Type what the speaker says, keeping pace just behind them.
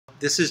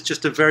this is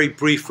just a very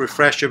brief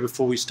refresher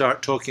before we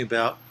start talking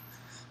about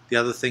the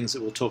other things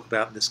that we'll talk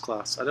about in this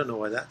class. I don't know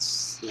why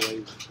that's the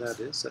way that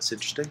is. That's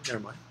interesting. Never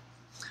mind.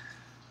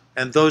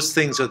 And those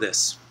things are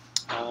this.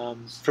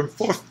 From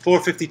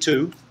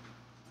 452,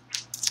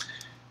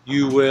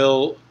 you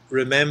will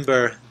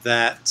remember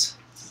that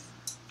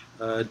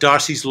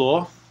Darcy's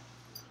law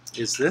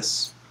is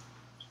this.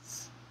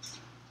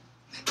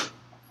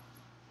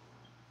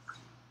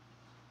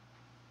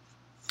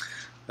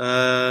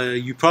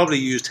 You probably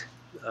used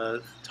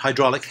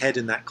hydraulic head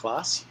in that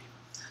class.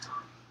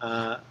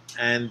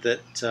 And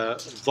that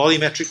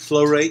volumetric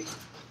flow rate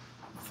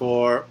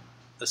for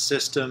a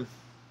system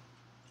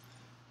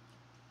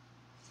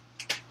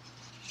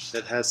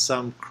that has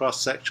some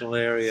cross-sectional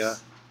area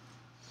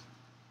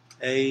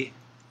A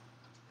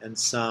and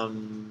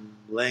some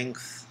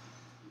length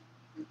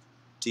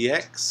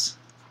dx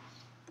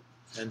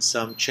and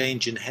some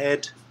change in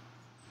head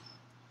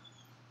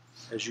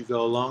as you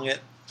go along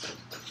it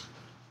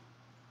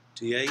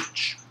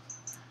dh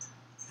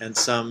and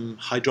some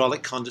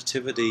hydraulic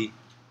conductivity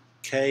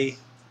K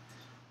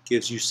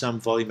gives you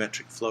some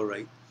volumetric flow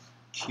rate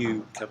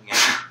Q coming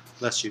out.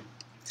 Bless you.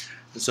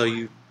 And so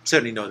you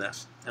certainly know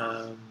that.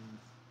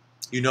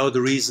 You know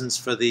the reasons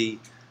for the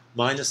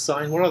minus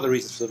sign. What are the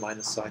reasons for the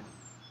minus sign?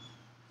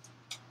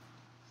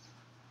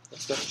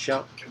 Let's go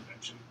shout.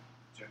 Convention.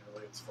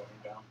 Generally, it's flowing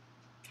down.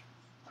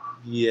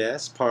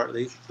 Yes,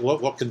 partly.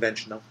 What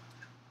convention? Though?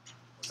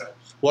 What's that?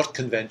 What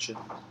convention?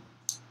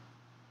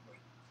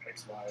 Like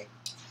X, Y,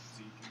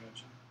 Z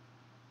convention.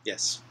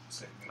 Yes.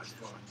 Same as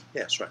flowing.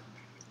 Yes, right.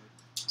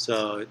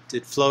 So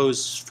it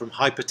flows from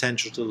high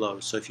potential to low.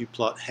 So if you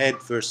plot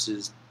head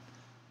versus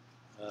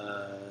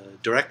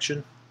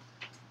direction,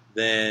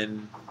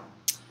 then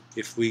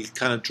if we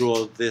kind of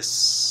draw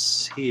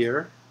this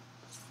here,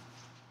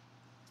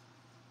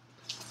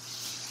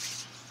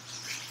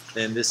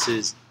 then this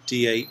is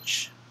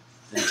dH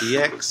and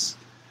dx.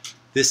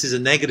 This is a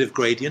negative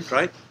gradient,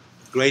 right?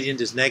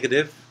 Gradient is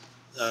negative.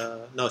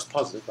 No, it's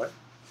positive, right?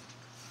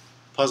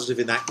 Positive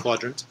in that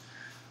quadrant.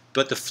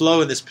 But the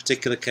flow in this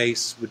particular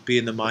case would be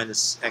in the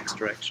minus x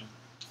direction.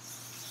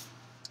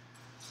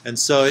 And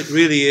so it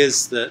really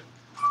is that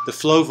the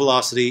flow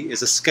velocity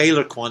is a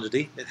scalar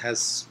quantity. It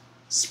has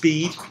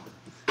speed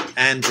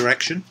and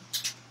direction.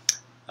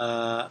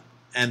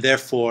 And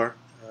therefore,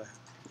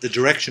 the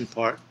direction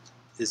part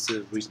is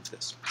the reason for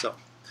this. So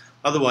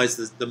otherwise,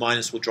 the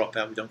minus will drop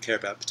out. We don't care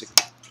about it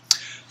particularly.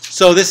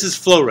 So this is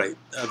flow rate,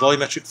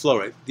 volumetric flow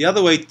rate. The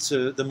other way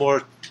to the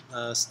more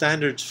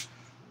standard,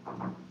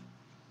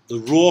 the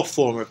raw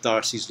form of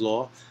Darcy's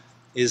law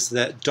is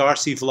that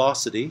Darcy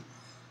velocity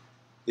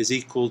is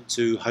equal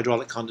to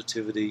hydraulic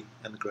conductivity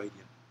and the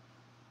gradient.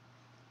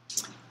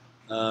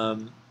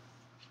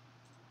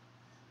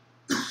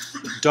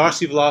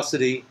 Darcy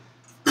velocity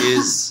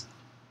is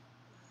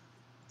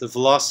the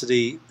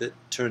velocity that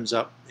turns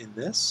up in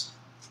this.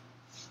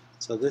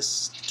 So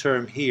this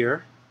term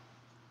here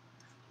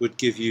would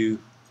give you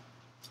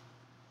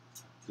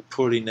the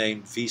poorly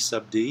named V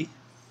sub d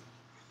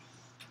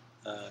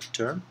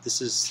term.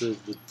 This is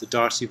the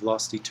Darcy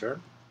velocity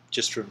term,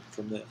 just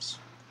from this.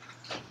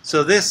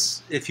 So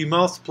this, if you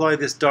multiply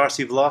this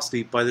Darcy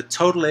velocity by the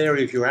total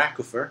area of your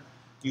aquifer,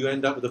 you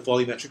end up with a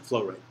volumetric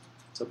flow rate.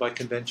 So by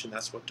convention,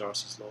 that's what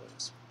Darcy's law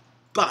is.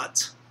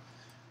 But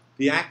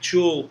the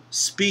actual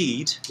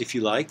speed, if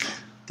you like,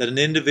 that an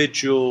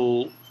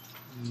individual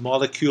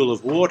molecule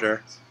of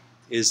water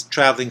is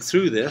traveling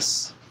through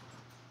this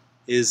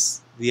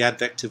is the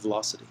advective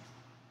velocity.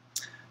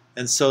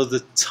 And so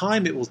the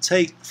time it will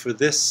take for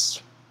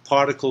this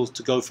particle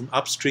to go from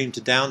upstream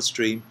to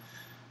downstream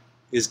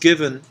is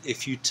given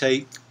if you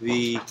take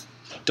the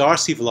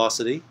Darcy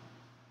velocity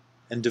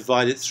and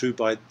divide it through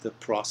by the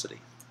porosity.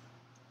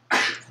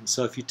 And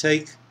so if you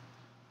take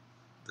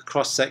the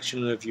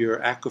cross-section of your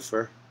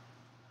aquifer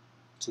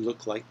to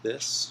look like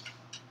this,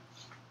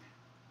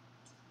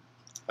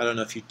 I don't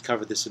know if you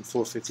covered this in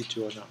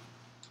 452 or not.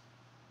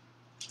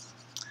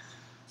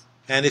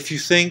 And if you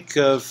think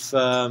of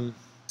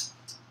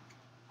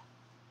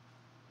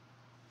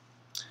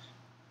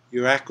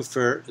your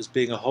aquifer as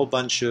being a whole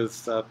bunch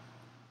of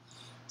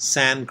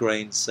sand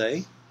grains,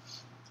 say,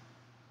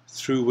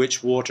 through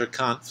which water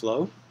can't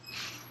flow.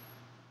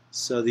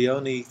 So the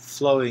only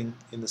flowing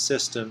in the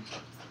system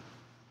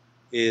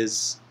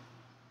is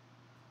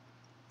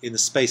in the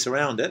space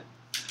around it.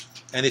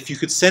 And if you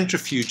could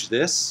centrifuge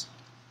this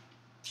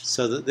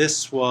so that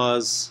this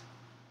was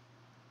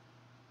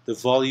the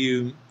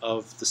volume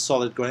of the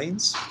solid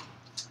grains,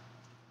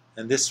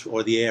 and this,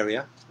 or the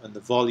area, and the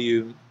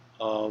volume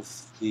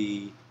of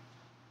the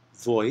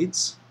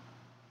voids,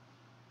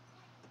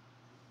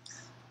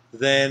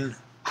 then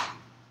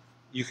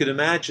you could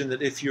imagine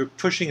that if you're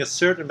pushing a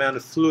certain amount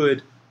of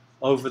fluid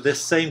over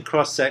this same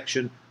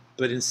cross-section,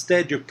 but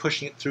instead you're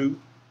pushing it through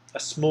a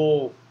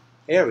small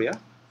area,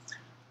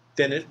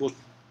 then it will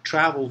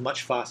travel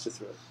much faster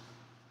through it.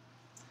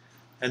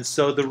 And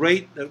so the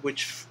rate at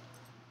which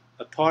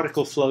a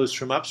particle flows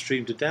from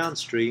upstream to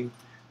downstream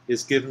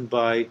is given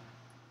by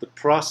the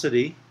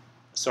porosity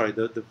sorry,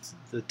 the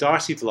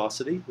Darcy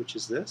velocity, which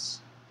is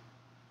this,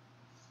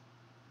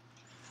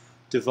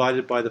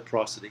 divided by the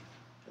porosity.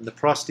 And the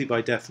porosity,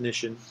 by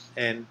definition,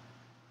 n,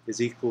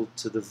 is equal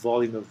to the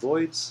volume of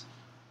voids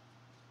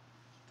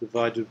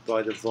divided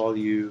by the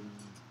volume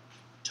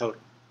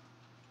total.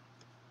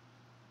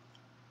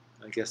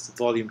 I guess the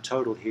volume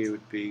total here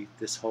would be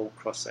this whole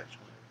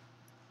cross-sectional area.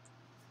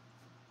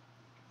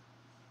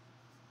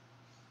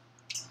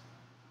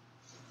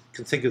 You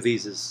can think of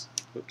these as,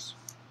 whoops.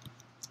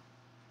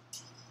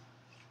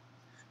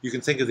 You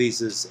can think of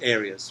these as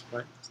areas,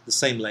 right? The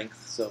same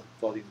length, so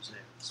volumes and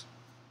areas.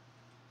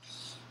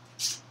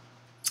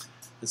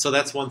 And so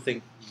that's one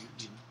thing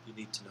you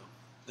need to know.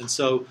 And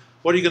so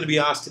what are you going to be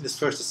asked in this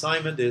first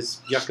assignment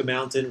is Yucca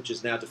Mountain, which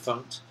is now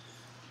defunct.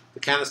 The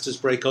canisters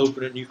break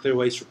open at nuclear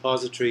waste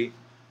repository.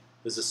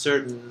 There's a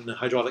certain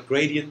hydraulic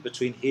gradient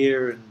between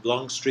here and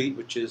Long Street,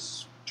 which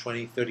is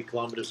 20, 30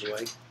 kilometers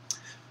away.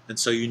 And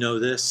so you know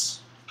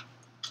this.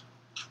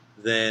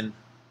 Then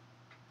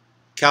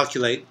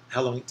calculate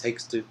how long it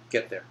takes to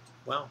get there.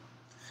 Well,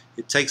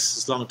 it takes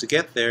as long to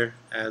get there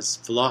as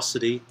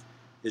velocity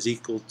is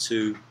equal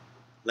to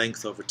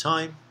length over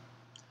time.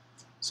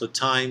 So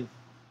time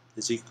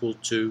is equal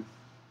to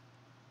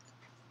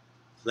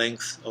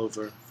length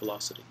over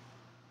velocity.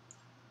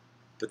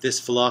 But this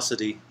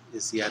velocity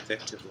is the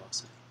advective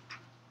velocity.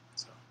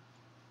 So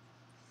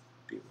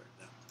be aware of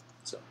that.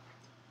 So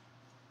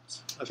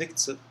I think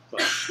it's well,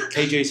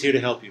 KJ's here to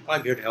help you.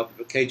 I'm here to help you,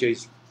 but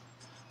KJ's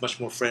much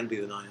more friendly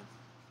than I am.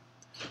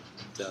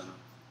 And,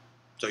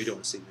 so you don't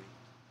want to see me.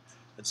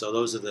 And so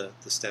those are the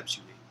steps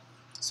you need.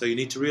 So you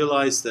need to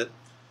realize that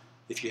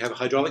if you have a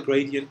hydraulic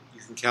gradient,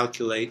 you can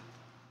calculate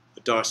a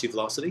Darcy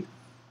velocity.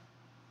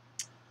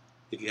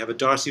 If you have a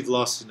Darcy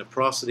velocity and a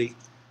porosity,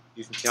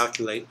 you can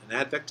calculate an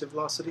advective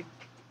velocity.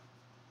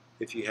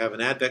 If you have an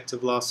advective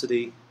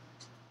velocity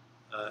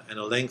and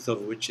a length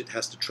over which it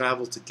has to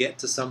travel to get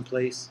to some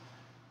place,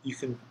 you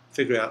can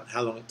figure out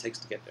how long it takes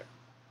to get there.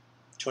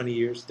 20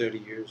 years, 30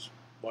 years,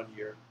 1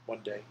 year, 1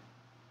 day.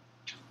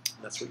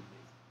 And that's what you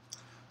need.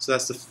 So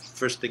that's the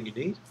first thing you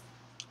need.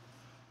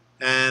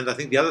 And I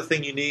think the other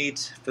thing you need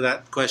for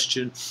that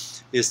question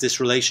is this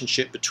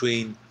relationship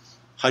between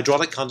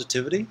hydraulic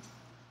conductivity.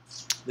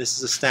 This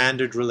is a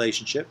standard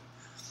relationship.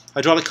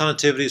 Hydraulic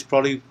conductivity is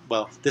probably,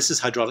 well, this is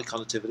hydraulic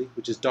conductivity,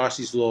 which is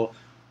Darcy's law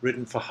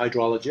written for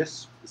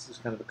hydrologists. This is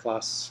kind of a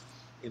class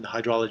in the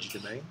hydrology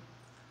domain.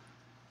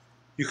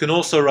 You can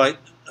also write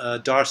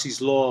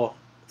Darcy's law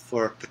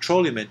for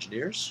petroleum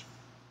engineers,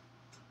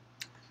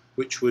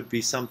 which would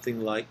be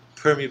something like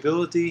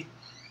permeability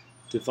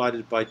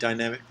divided by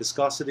dynamic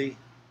viscosity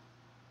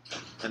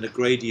and a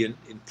gradient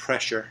in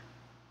pressure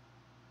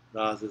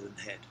rather than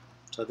head.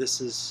 So this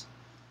is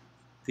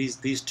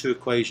these two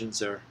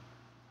equations are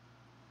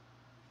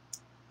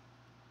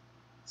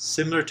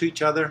similar to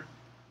each other,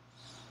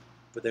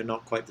 but they're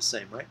not quite the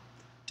same, right?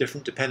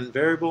 Different dependent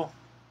variable.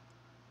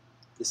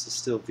 This is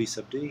still V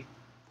sub d,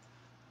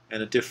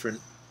 and a different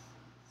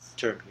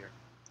term here.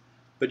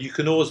 But you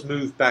can always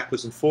move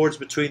backwards and forwards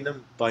between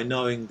them by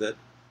knowing that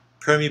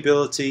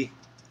permeability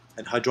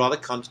and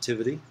hydraulic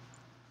conductivity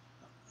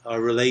are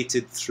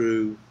related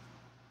through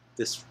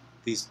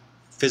these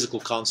physical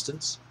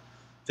constants.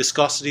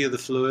 Viscosity of the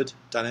fluid,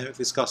 dynamic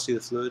viscosity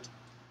of the fluid,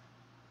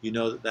 you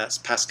know that that's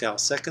Pascal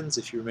seconds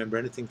if you remember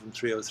anything from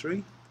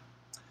 303.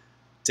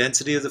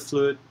 Density of the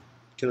fluid,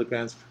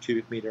 kilograms per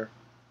cubic meter.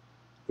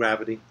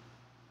 Gravity,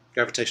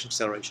 gravitational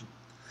acceleration,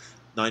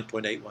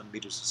 9.81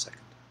 meters a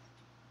second.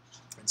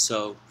 And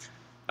so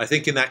I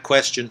think in that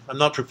question, I'm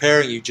not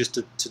preparing you just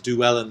to do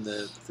well in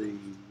the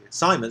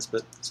assignments,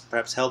 but it's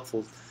perhaps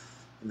helpful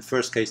in the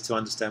first case to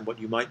understand what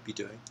you might be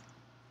doing.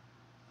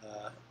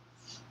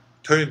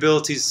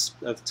 Permeabilities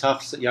of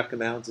tuffs at Yucca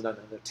Mountain, I don't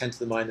know, they're 10 to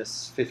the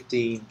minus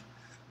 15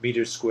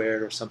 meters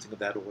squared or something of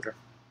that order.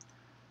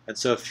 And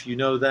so if you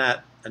know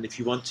that, and if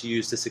you want to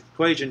use this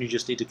equation, you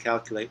just need to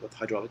calculate what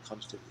hydraulic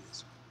conductivity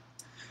is.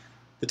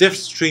 The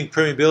difference between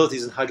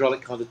permeabilities and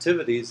hydraulic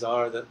conductivities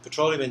are that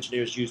petroleum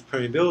engineers use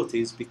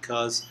permeabilities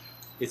because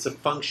it's a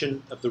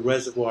function of the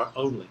reservoir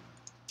only.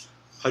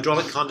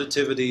 Hydraulic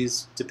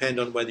conductivities depend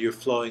on whether you're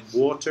flowing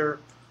water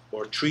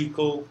or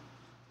treacle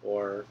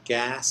or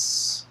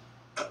gas,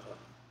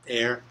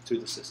 air through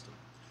the system.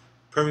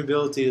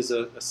 Permeability is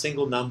a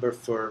single number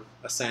for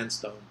a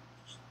sandstone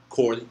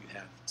core that you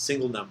have.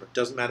 Single number.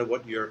 Doesn't matter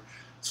what you're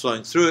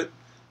flowing through it,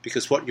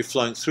 because what you're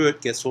flowing through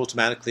it gets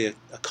automatically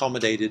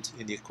accommodated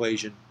in the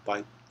equation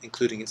by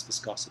including its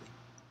viscosity.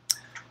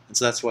 And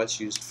so that's why it's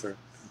used for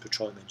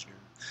petroleum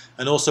engineering.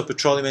 And also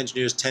petroleum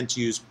engineers tend to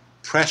use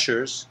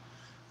pressures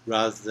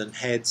rather than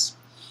heads,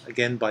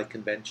 again by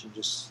convention,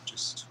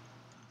 just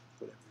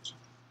for whatever reason.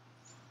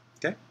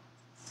 Okay?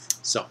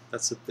 So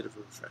that's a bit of a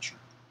refresher.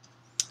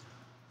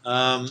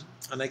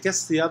 And I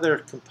guess the other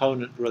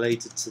component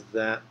related to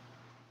that,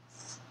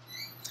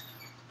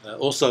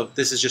 also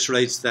this is just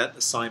related to that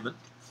assignment,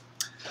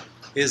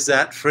 is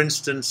that, for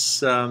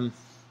instance, well,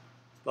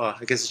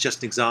 I guess it's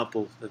just an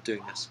example of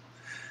doing this.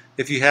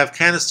 If you have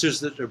canisters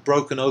that are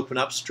broken open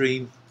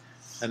upstream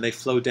and they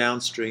flow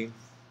downstream,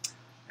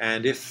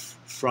 And if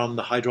from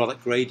the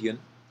hydraulic gradient,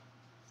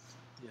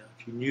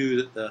 if you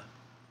knew that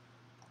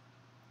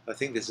I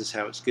think this is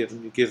how it's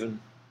given, you're given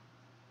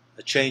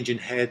a change in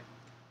head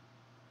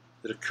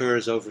that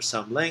occurs over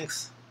some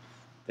length,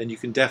 then you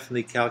can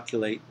definitely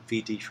calculate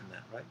VD from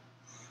that, right?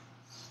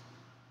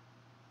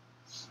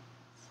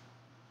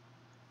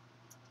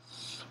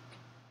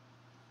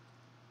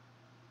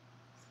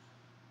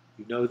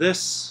 You know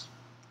this,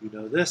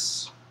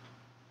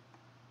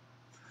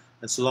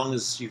 and so long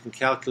as you can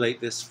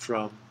calculate this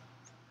from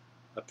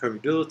a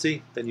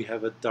permeability, then you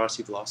have a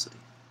Darcy velocity.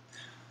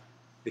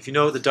 If you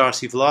know what the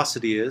Darcy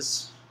velocity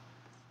is,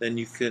 then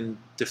you can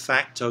de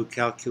facto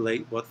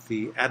calculate what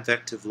the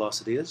advective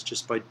velocity is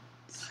just by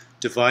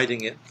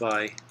dividing it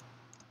by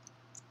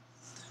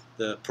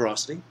the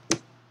porosity.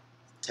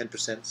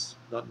 10% is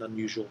not an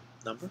unusual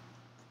number.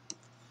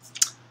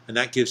 And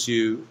that gives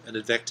you an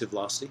advective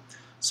velocity.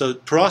 So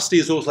porosity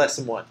is always less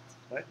than 1,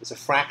 right? It's a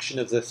fraction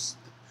of this.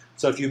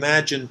 So if you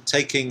imagine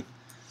taking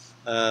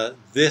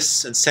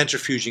this and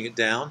centrifuging it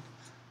down,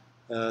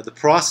 the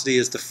porosity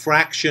is the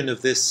fraction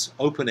of this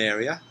open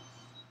area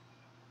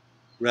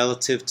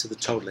relative to the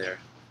total area.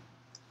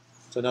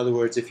 So in other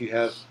words, if you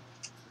have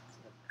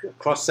a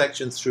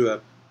cross-section through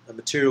a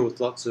material with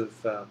lots of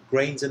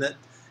grains in it,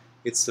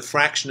 it's the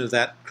fraction of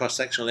that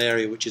cross-sectional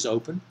area which is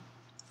open.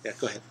 Yeah,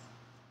 go ahead.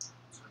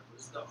 Sorry, what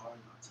is the R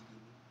not TD?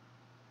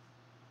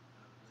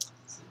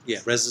 Yeah,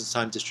 residence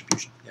time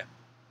distribution. Yeah.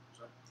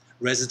 Sorry?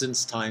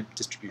 Residence time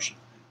distribution.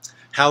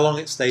 How long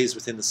it stays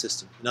within the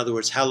system. In other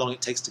words, how long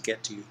it takes to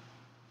get to you.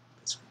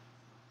 Basically.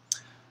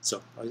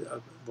 So I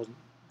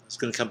was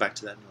going to come back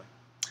to that anyway.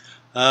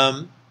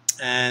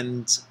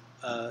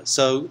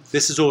 So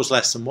this is always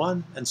less than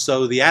 1, and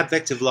so the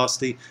advective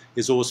velocity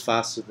is always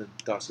faster than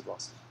Darcy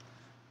velocity.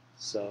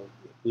 So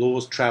it will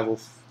always travel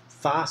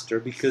faster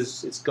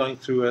because it's going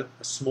through a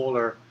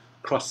smaller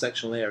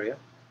cross-sectional area,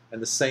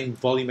 and the same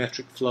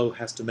volumetric flow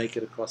has to make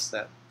it across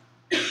that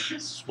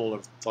smaller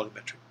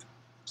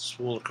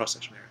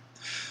cross-sectional area.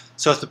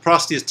 So if the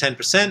porosity is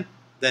 10%,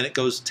 then it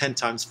goes 10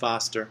 times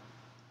faster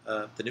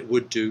than it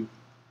would do.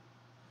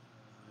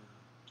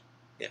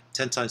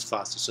 10 times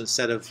faster. So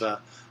instead of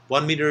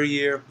 1 meter a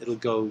year, it'll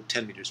go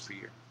 10 meters per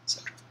year,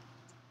 etc.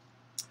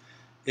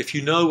 If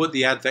you know what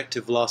the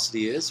advective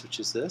velocity is, which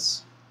is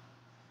this,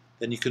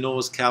 then you can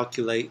always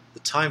calculate the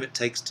time it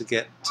takes to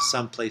get to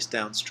some place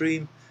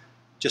downstream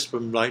just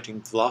from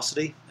writing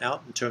velocity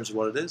out in terms of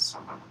what it is,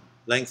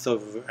 length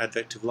over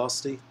advective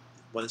velocity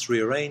when it's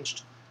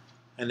rearranged,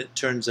 and it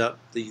turns out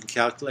that you can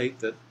calculate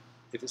that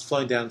if it's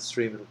flowing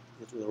downstream,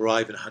 it'll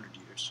arrive in 100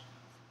 years.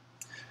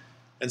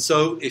 And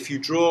so if you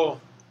draw,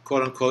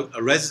 quote-unquote,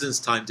 a residence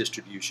time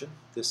distribution,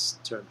 this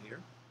term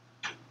here,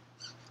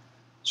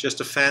 it's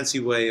just a fancy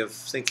way of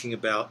thinking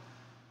about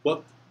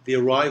what the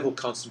arrival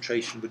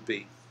concentration would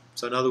be.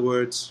 So in other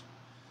words,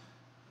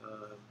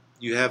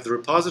 you have the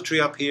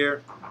repository up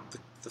here,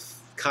 the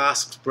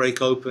casks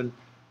break open,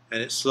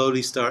 and it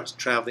slowly starts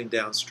traveling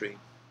downstream.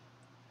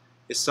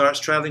 It starts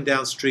traveling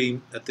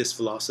downstream at this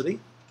velocity.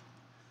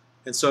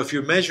 And so if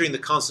you're measuring the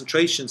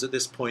concentrations at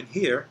this point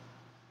here,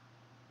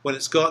 when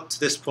it's got to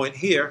this point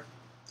here,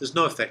 there's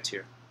no effect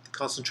here. The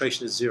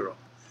concentration is 0.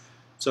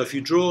 So if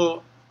you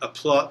draw a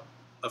plot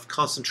of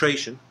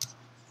concentration,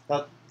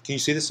 can you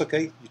see this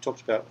okay? You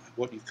talked about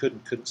what you could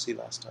and couldn't see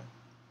last time.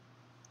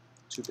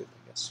 Too big,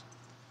 I guess.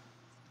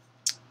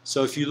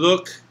 So if you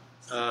look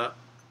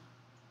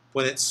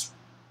when it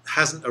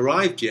hasn't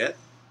arrived yet,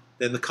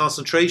 then the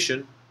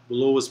concentration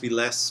will always be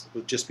less,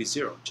 will just be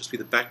 0, just be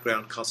the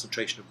background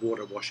concentration of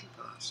water washing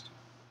past.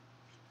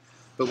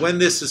 But when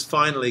this has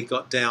finally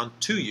got down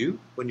to you,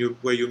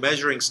 where you're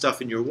measuring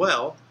stuff in your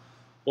well,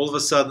 all of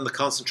a sudden the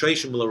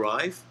concentration will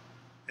arrive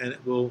and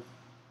it will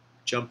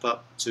jump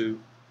up to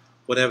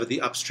whatever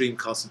the upstream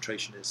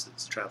concentration is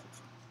that's traveling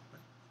from.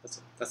 Right?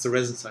 That's the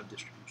residence time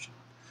distribution.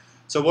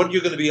 So what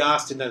you're going to be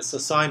asked in this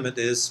assignment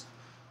is,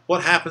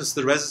 what happens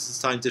to the residence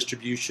time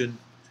distribution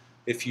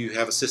if you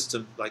have a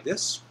system like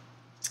this?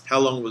 How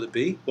long will it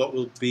be? What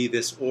will be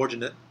this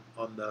ordinate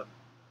on the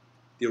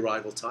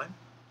arrival time?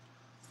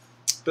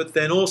 But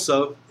then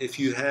also, if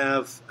you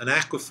have an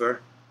aquifer,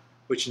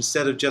 which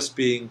instead of just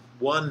being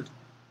one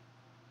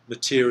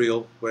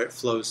material where it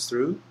flows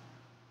through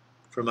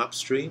from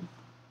upstream,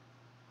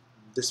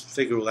 this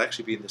figure will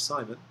actually be in the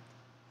assignment,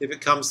 if it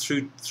comes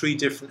through 3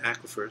 different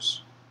aquifers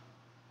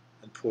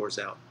and pours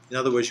out. In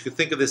other words, you could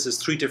think of this as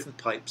 3 different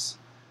pipes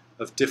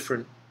of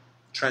different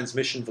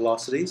transmission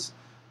velocities.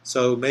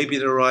 So maybe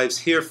it arrives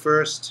here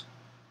first,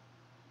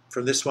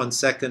 from this one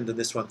second, and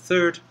this one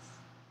third.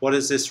 What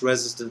is this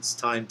residence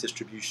time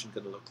distribution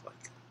going to look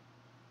like?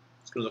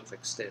 It's going to look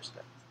like a stair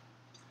step.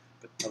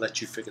 But I'll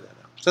let you figure that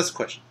out. So that's the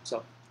question.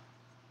 So,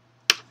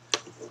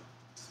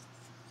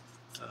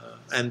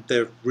 and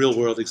they're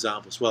real-world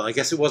examples. Well, I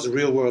guess it was a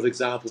real-world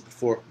example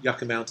before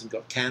Yucca Mountain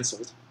got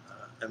cancelled.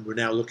 And we're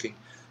now looking,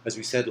 as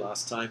we said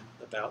last time,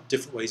 about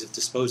different ways of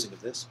disposing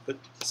of this. But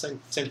the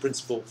same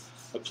principle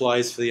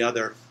applies for the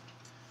other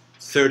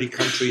 30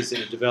 countries in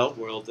the developed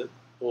world that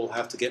all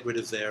have to get rid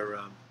of their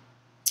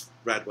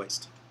rad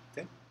waste.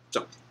 Okay?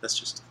 So that's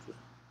just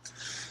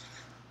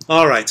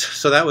all right.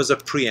 So that was a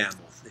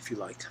preamble, if you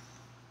like.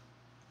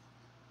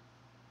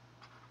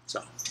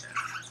 So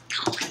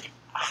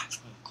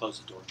close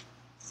the door.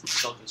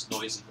 It's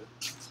noisy, but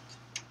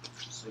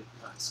so you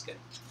can't escape.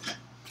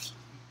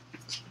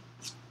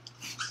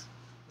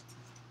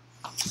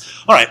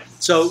 All right.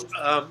 So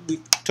we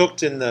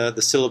talked in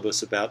the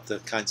syllabus about the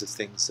kinds of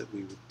things that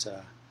we would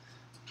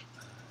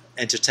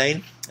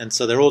entertain, and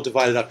so they're all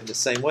divided up in the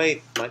same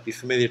way. Might be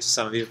familiar to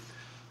some of you.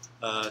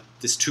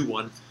 This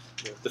 2-1,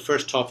 the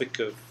first topic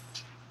of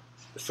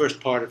the first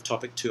part of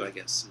topic 2, I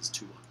guess, is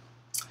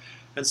 2-1.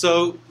 And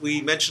so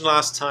we mentioned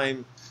last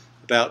time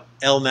about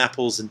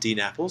L-naples and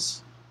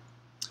D-naples,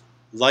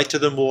 lighter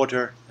than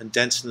water and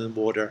denser than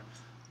water,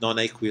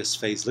 non-aqueous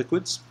phase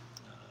liquids.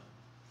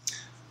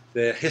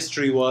 The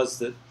history was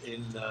that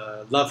in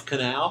Love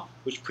Canal,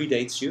 which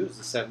predates you, it was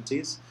the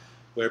 70s,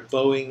 where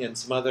Boeing and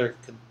some other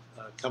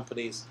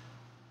companies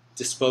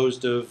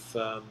disposed of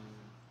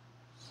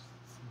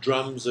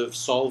drums of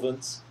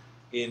solvents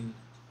in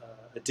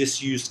a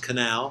disused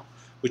canal,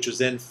 which was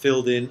then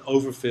filled in,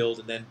 overfilled,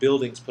 and then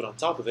buildings put on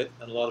top of it,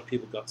 and a lot of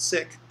people got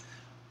sick.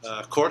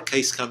 A court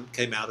case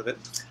came out of it,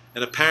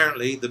 and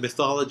apparently the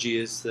mythology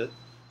is that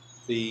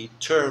the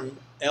term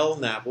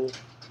L-napple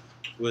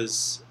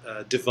was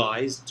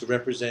devised to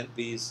represent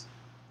these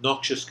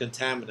noxious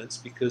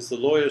contaminants because the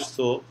lawyers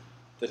thought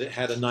that it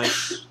had a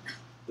nice,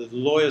 the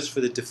lawyers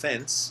for the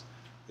defense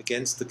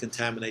against the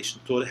contamination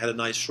thought it had a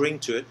nice ring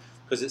to it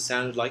because it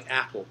sounded like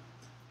apple,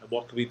 and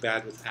what could be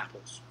bad with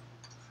apples?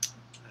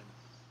 And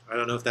I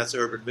don't know if that's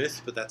urban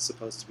myth, but that's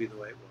supposed to be the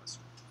way it was.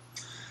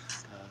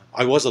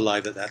 I was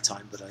alive at that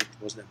time, but I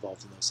wasn't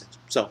involved in those things.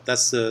 So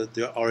that's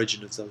the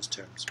origin of those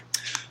terms.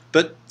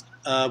 But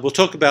we'll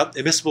talk about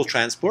immiscible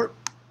transport,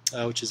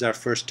 which is our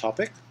first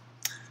topic.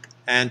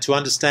 And to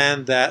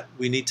understand that,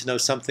 we need to know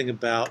something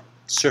about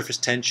surface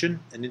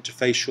tension and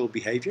interfacial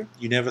behavior.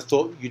 You never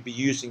thought you'd be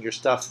using your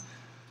stuff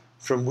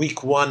from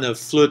week 1 of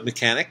fluid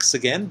mechanics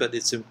again, but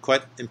it's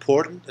quite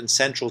important and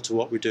central to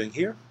what we're doing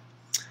here.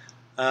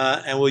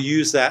 And we'll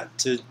use that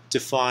to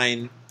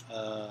define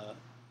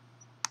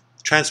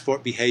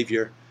transport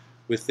behavior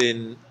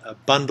within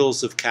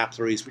bundles of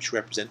capillaries which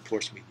represent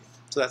porous media.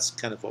 So that's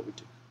kind of what we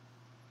do.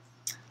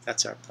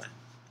 That's our plan.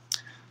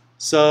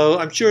 So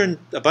I'm sure in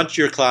a bunch of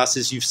your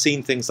classes you've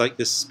seen things like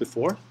this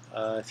before.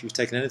 If you've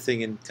taken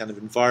anything in kind of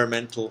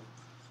environmental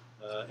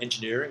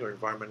engineering or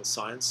environmental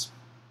science.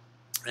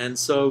 And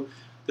so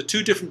the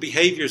 2 different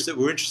behaviors that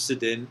we're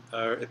interested in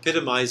are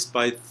epitomized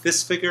by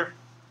this figure.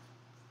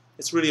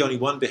 It's really only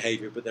one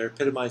behavior, but they're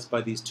epitomized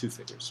by these 2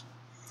 figures.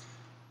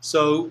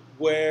 So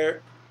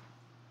where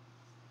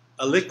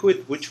a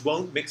liquid which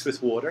won't mix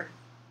with water,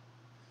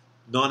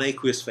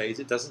 non-aqueous phase,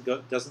 it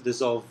doesn't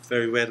dissolve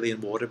very readily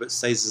in water, but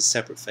stays as a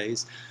separate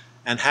phase,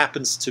 and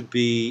happens to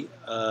be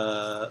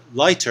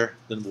lighter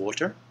than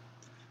water,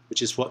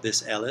 which is what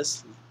this L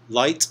is,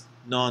 light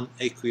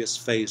non-aqueous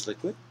phase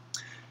liquid.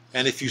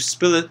 And if you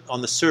spill it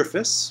on the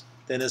surface,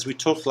 then as we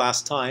talked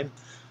last time,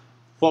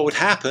 what would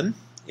happen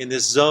in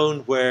this zone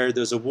where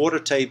there's a water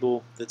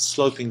table that's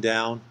sloping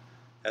down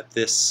at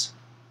this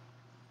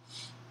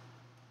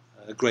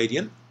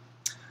gradient.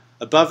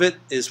 Above it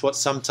is what's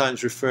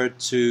sometimes referred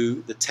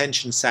to the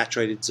tension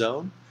saturated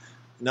zone.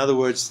 In other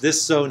words,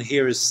 this zone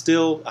here is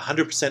still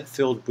 100%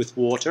 filled with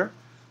water,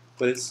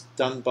 but it's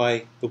done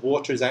by, the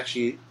water is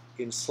actually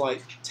in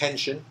slight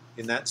tension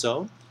in that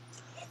zone.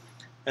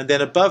 And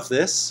then above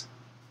this,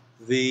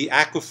 the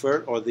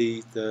aquifer, or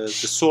the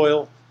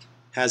soil,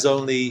 has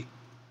only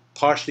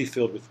partially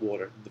filled with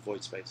water in the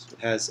void space. It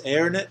has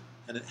air in it,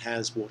 and it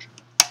has water.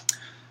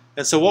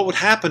 And so what would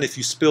happen if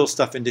you spill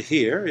stuff into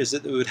here is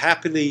that it would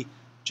happily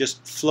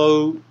just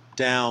flow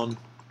down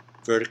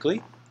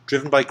vertically,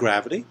 driven by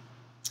gravity.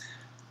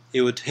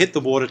 It would hit the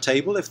water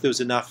table if there was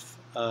enough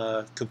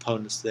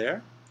components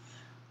there,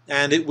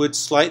 and it would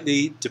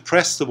slightly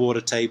depress the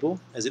water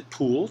table as it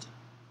pooled,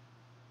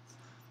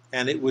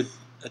 and it would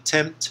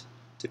attempt,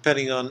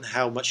 depending on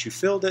how much you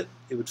filled it,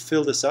 it would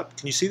fill this up.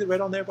 Can you see the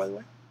red on there, by the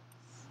way?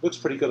 Looks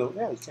pretty good on,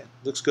 yeah, you can.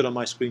 Looks good on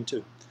my screen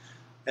too.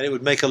 And it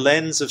would make a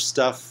lens of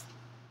stuff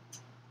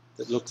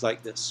that looked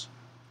like this.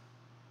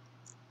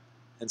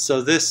 And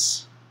so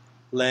this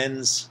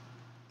lens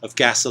of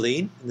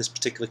gasoline, in this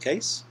particular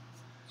case,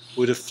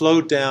 would have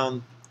flowed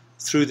down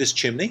through this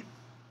chimney.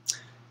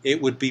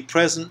 It would be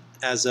present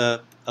as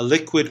a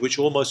liquid which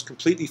almost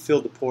completely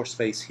filled the pore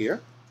space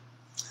here.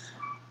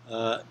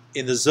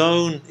 In the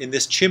zone, in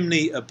this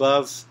chimney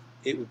above,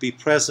 it would be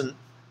present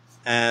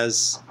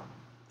as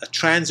a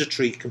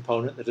transitory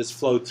component that has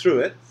flowed through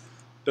it.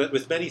 But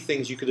with many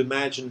things, you could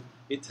imagine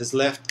it has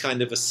left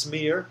kind of a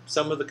smear.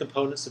 Some of the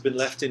components have been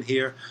left in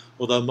here,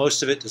 although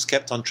most of it has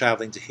kept on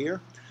traveling to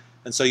here.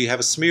 And so you have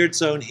a smeared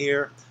zone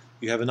here.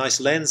 You have a nice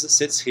lens that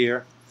sits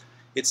here.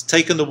 It's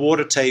taken the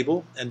water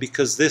table, and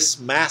because this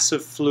mass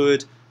of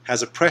fluid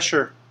has a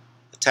pressure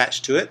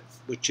attached to it,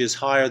 which is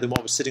higher than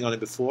what was sitting on it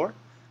before,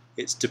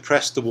 it's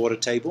depressed the water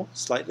table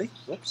slightly,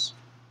 whoops,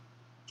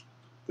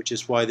 which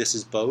is why this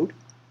is bowed.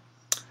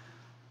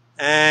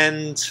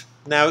 And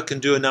now it can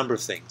do a number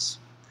of things.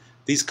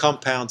 These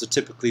compounds are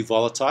typically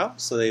volatile,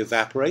 so they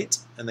evaporate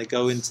and they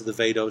go into the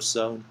vadose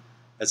zone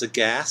as a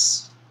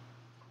gas.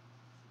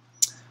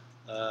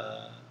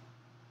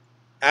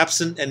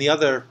 Absent any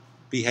other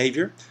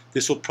behavior,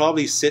 this will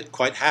probably sit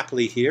quite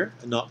happily here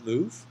and not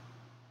move.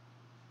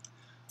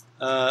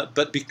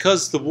 But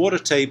because the water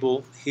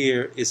table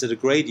here is at a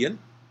gradient,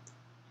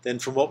 then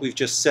from what we've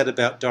just said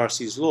about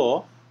Darcy's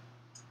law,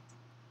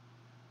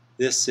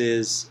 this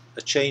is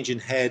a change in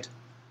head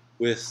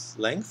with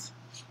length.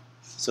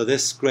 So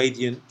this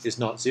gradient is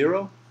not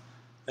zero,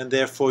 and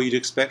therefore you'd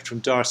expect from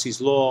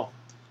Darcy's law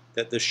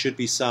that there should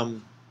be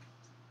some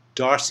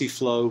Darcy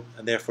flow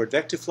and therefore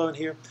advective flow in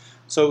here.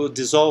 So it will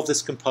dissolve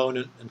this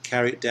component and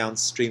carry it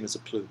downstream as a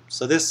plume.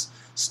 So this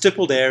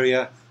stippled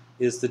area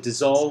is the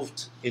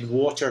dissolved in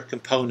water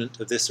component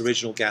of this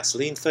original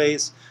gasoline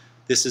phase.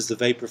 This is the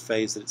vapor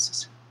phase that it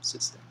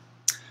sits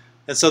there.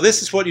 And so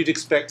this is what you'd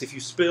expect if you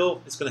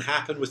spill. It's going to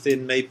happen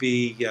within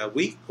maybe a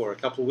week or a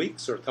couple of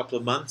weeks or a couple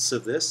of months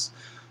of this.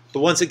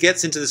 But once it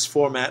gets into this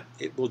format,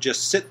 it will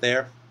just sit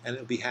there and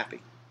it'll be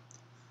happy.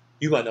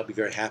 You might not be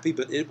very happy,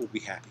 but it will be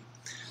happy.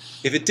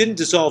 If it didn't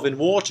dissolve in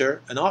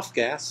water, an off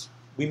gas,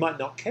 we might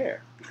not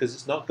care because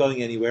it's not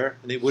going anywhere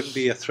and it wouldn't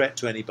be a threat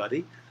to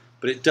anybody,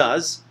 but it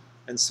does.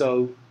 And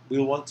so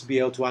we'll want to be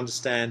able to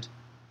understand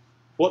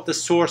what the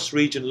source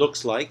region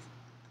looks like,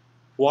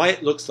 why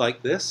it looks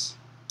like this,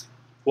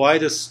 why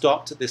it has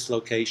stopped at this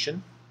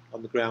location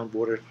on the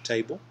groundwater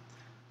table,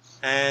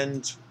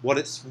 and what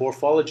its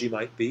morphology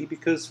might be,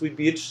 because we'd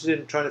be interested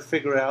in trying to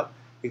figure out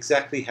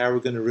exactly how we're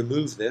going to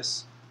remove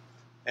this.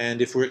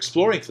 And if we're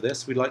exploring for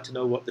this, we'd like to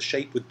know what the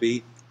shape would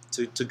be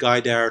to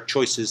guide our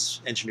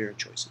choices, engineering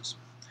choices.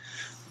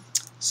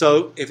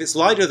 So if it's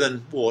lighter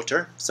than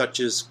water, such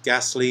as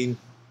gasoline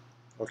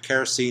or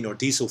kerosene or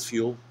diesel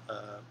fuel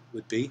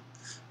would be,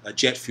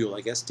 jet fuel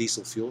I guess,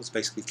 diesel fuel is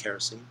basically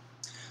kerosene,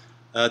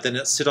 then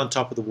it'll sit on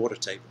top of the water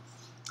table.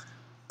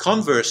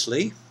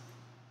 Conversely,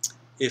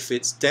 if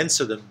it's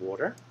denser than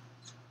water,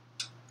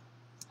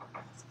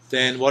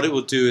 then what it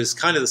will do is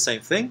kind of the same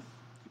thing.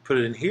 You put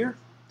it in here.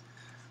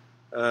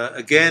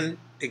 Again,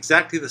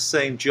 exactly the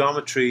same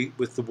geometry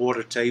with the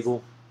water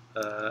table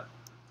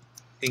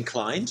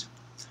inclined,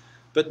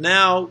 but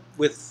now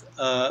with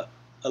a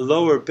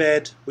lower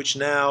bed, which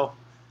now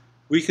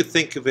we could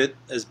think of it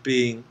as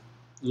being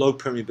low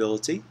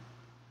permeability.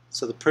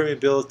 So the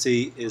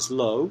permeability is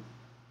low,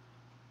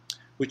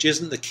 which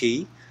isn't the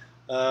key.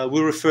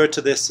 We'll refer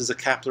to this as a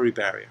capillary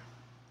barrier.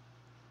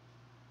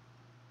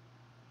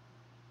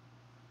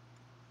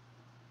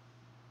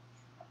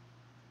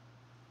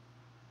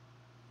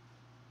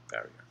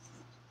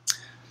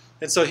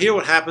 And so here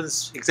what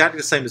happens, exactly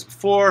the same as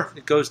before.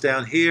 It goes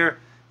down here,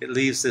 it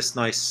leaves this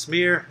nice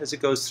smear as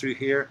it goes through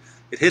here.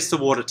 It hits the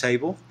water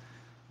table.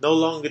 No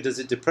longer does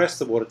it depress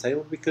the water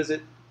table because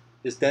it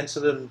is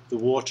denser than the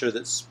water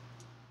that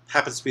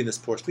happens to be in this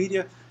porous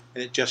media,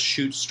 and it just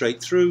shoots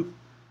straight through.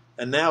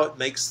 And now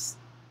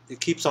it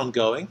keeps on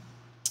going.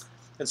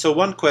 And so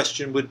one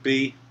question would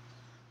be,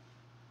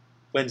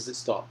 when does it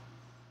stop?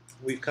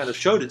 We've kind of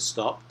showed it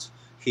stopped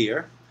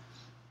here,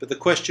 but the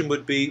question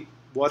would be,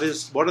 what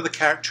are the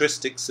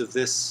characteristics of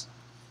this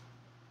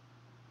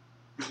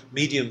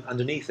medium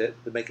underneath it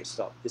that make it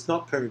stop? It's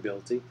not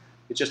permeability.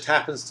 It just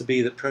happens to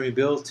be that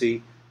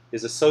permeability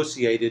is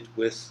associated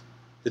with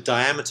the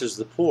diameters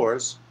of the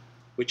pores,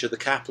 which are the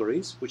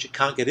capillaries, which it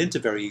can't get into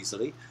very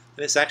easily.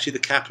 And it's actually the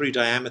capillary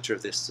diameter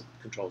of this that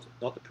controls it,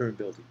 not the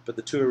permeability. But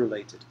the two are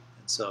related.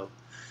 And so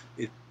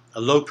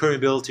a low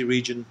permeability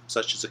region,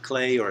 such as a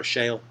clay or a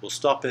shale, will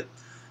stop it.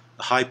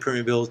 A high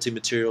permeability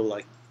material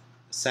like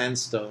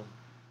sandstone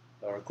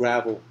or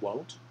gravel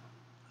won't.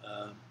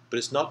 But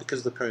it's not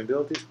because of the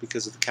permeability, it's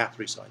because of the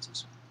capillary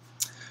sizes.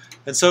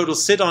 And so it'll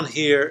sit on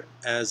here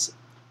as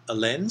a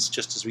lens,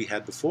 just as we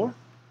had before.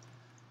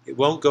 It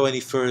won't go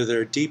any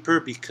further deeper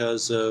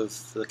because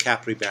of the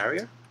capillary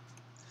barrier.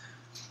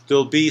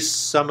 There'll be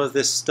some of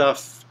this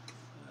stuff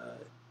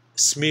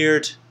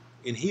smeared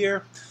in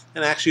here,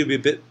 and actually it'll be a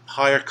bit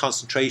higher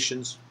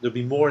concentrations. There'll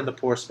be more in the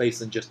pore space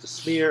than just a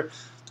smear.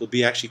 There'll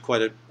be actually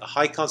quite a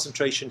high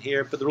concentration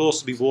here, but there'll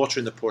also be water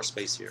in the pore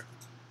space here.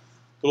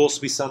 There'll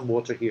also be some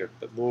water here,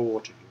 but more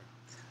water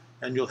here.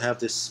 And you'll have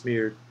this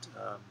smeared.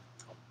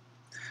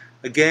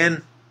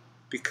 Again,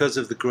 because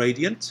of the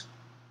gradient,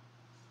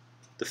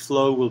 the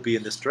flow will be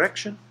in this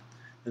direction.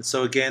 And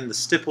so again, the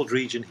stippled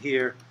region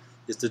here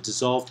is the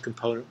dissolved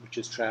component which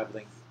is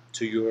traveling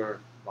to your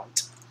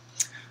right.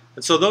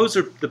 And so those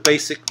are the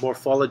basic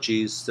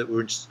morphologies that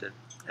we're interested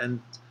in.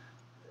 And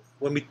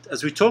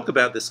as we talk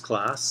about this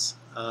class,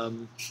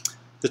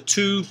 the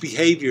two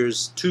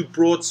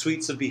broad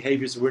suites of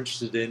behaviors we're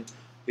interested in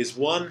is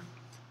one,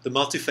 the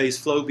multiphase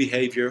flow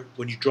behavior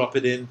when you drop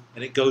it in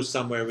and it goes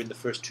somewhere in the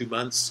first 2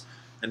 months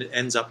and it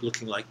ends up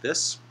looking like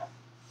this.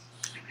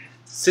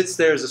 Sits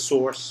there as a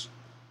source,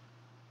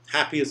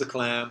 happy as a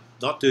clam,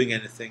 not doing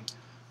anything,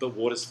 but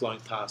water's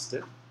flowing past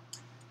it.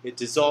 It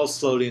dissolves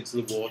slowly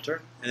into the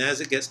water, and as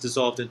it gets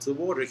dissolved into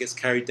the water, it gets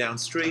carried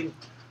downstream.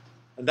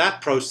 And that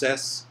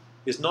process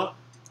is not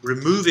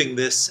removing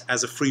this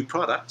as a free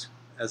product,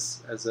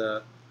 as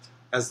the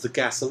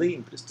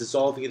gasoline, but it's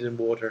dissolving it in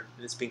water,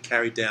 and it's being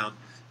carried down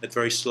at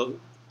very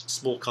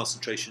small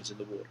concentrations in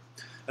the water.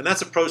 And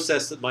that's a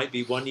process that might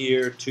be 1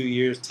 year, 2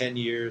 years, 10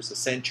 years, a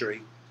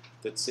century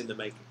that's in the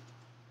making.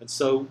 And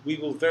so we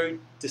will very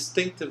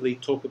distinctively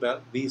talk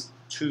about these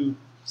two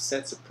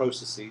sets of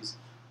processes.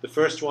 The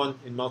first one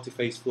in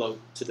multiphase flow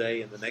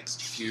today and the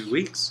next few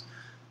weeks,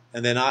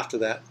 and then after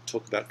that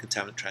talk about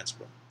contaminant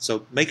transport.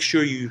 So make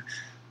sure you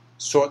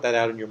sort that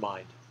out in your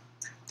mind.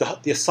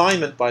 The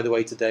assignment, by the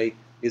way, today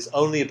is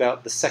only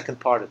about the second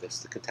part of this,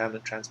 the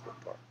contaminant transport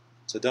part.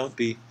 So don't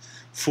be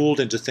fooled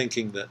into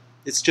thinking that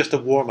it's just a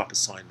warm-up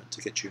assignment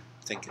to get you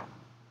thinking.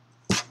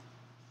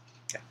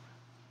 Okay,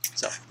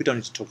 so we don't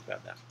need to talk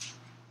about that.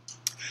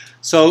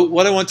 So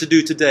what I want to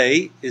do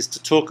today is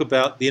to talk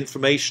about the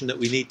information that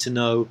we need to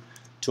know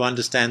to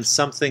understand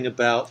something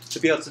about, to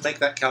be able to make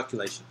that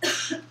calculation.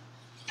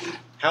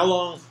 How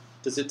long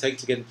does it take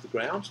to get into the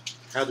ground?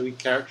 How do we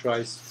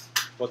characterize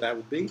what that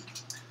would be?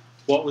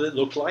 What will it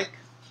look like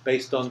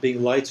based on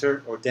being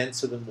lighter or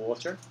denser than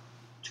water?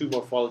 Two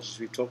morphologies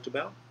we've talked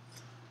about.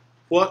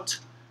 What,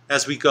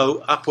 as we go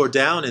up or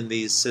down in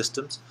these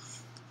systems,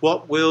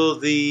 what will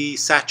the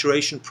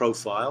saturation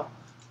profile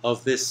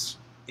of this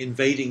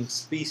invading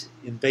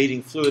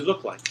fluid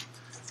look like?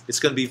 It's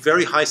going to be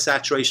very high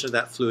saturation of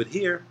that fluid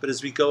here, but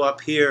as we go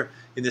up here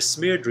in the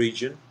smeared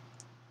region,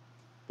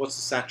 what's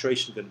the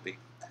saturation going to be?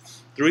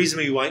 The reason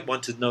we might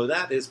want to know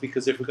that is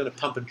because if we're going to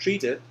pump and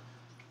treat it,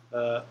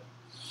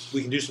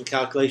 we can do some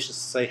calculations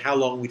to say how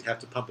long we'd have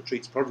to pump and treat.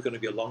 It's probably going to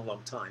be a long,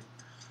 long time.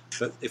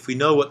 But if we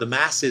know what the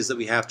mass is that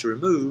we have to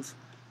remove,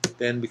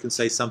 then we can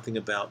say something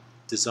about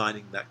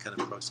designing that kind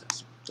of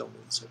process.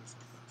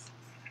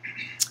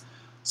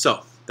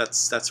 So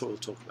that's what we'll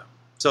talk about.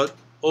 So it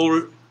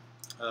all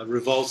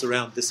revolves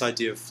around this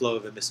idea of flow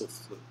of immiscible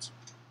fluids.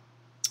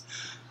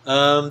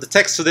 The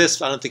text for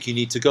this, I don't think you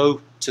need to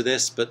go to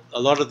this, but a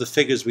lot of the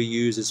figures we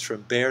use is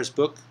from Baer's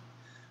book,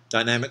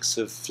 Dynamics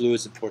of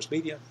Fluids and Porous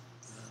Media.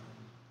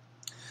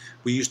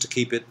 We used to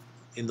keep it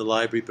in the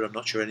library, but I'm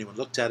not sure anyone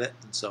looked at it,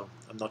 and so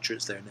I'm not sure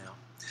it's there now.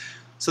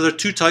 So there are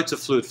two types of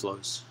fluid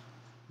flows: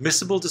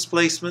 miscible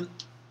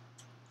displacement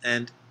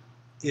and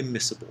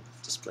immiscible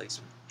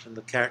displacement, and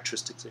the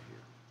characteristics are here.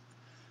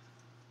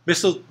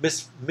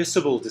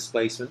 Miscible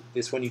displacement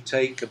is when you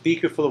take a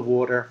beaker full of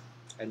water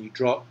and you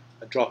drop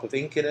a drop of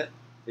ink in it,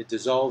 it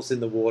dissolves in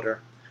the water,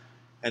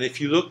 and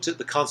if you looked at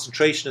the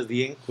concentration of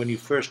the ink when you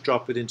first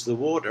drop it into the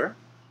water,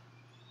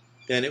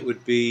 then it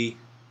would be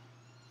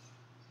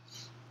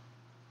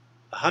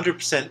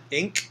 100%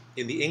 ink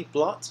in the ink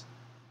blot,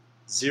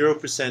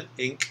 0%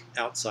 ink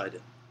outside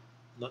it.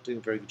 I'm not doing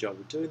a very good job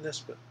of doing this,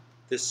 but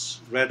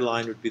this red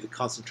line would be the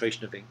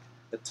concentration of ink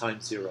at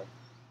time 0.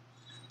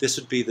 This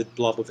would be the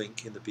blob of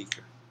ink in the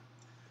beaker.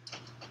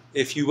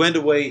 If you went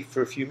away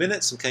for a few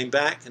minutes and came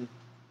back, and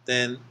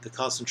then the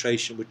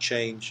concentration would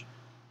change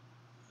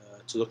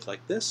to look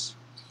like this.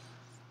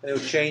 And it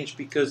would change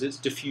because it's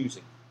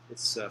diffusing.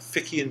 It's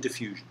Fickian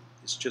diffusion.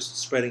 It's just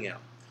spreading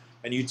out.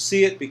 And you'd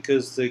see it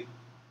because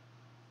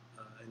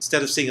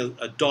instead of seeing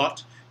a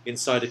dot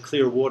inside a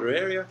clear water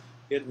area,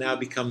 it now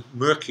become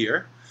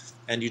murkier,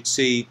 and you'd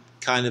see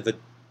kind of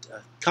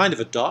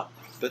a dot,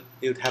 but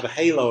it would have a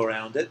halo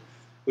around it,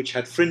 which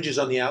had fringes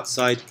on the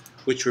outside,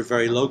 which were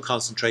very low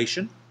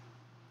concentration,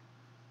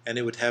 and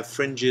it would have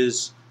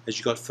fringes as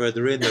you got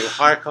further in. They were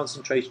higher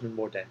concentration and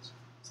more dense.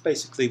 It's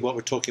basically what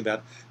we're talking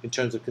about in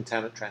terms of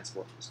contaminant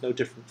transport. It's no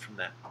different from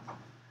that,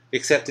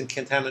 except in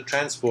contaminant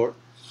transport,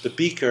 the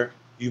beaker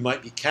you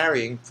might be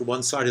carrying from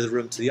one side of the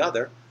room to the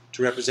other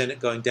to represent it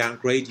going down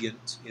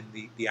gradient in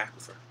the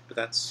aquifer. But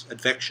that's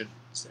advection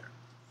is there.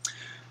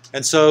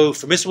 And so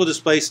for miscible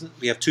displacement,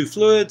 we have two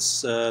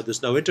fluids.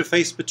 There's no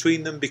interface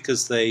between them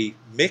because they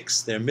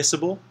mix. They're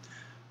miscible.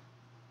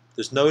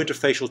 There's no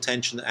interfacial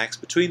tension that acts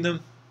between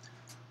them.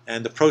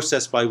 And the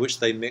process by which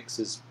they mix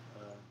is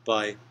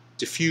by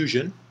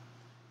diffusion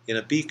in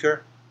a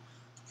beaker.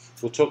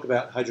 We'll talk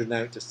about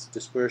hydrodynamic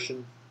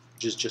dispersion,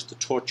 which is just a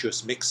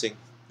tortuous mixing,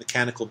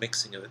 mechanical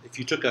mixing of it. If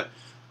you took a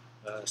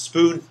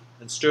spoon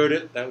and stirred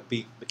it, that would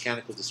be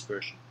mechanical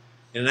dispersion.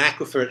 In an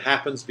aquifer, it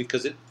happens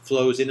because it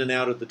flows in and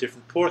out of the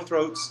different pore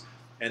throats,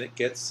 and it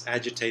gets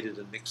agitated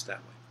and mixed that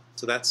way.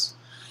 So that's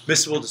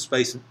miscible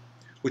displacement,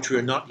 which we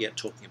are not yet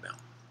talking about.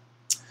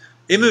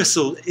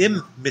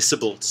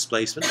 Immiscible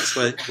displacement is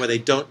where they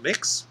don't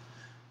mix.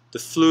 The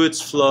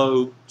fluids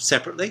flow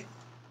separately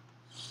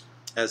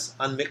as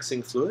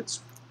unmixing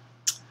fluids.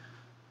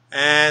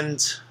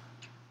 And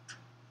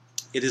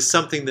it is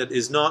something that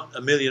is not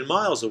a million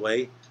miles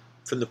away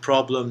from the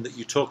problem that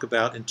you talk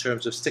about in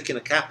terms of sticking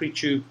a capillary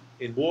tube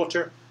in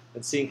water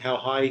and seeing how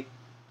high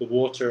the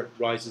water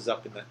rises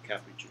up in that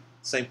capillary tube.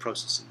 Same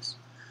processes.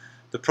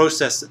 The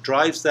process that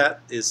drives that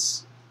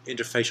is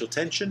interfacial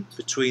tension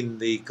between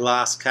the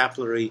glass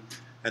capillary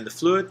and the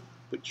fluid,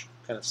 which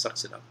kind of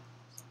sucks it up.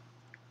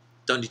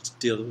 Don't need to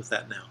deal with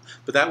that now.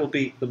 But that will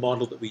be the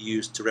model that we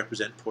use to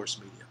represent porous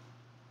media.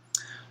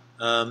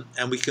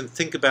 And we can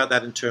think about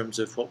that in terms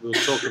of what we'll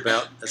talk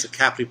about as a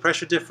capillary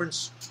pressure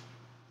difference.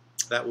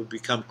 That will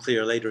become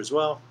clear later as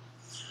well.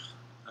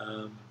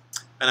 And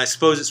I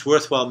suppose it's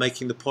worthwhile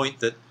making the point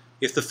that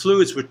if the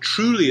fluids were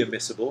truly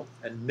immiscible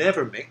and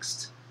never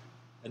mixed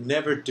and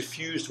never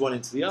diffused one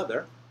into the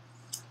other,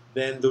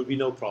 then there would be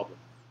no problem.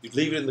 You'd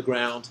leave it in the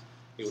ground,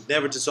 it would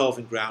never dissolve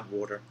in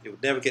groundwater, it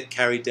would never get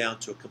carried down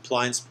to a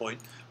compliance point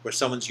where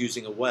someone's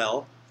using a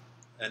well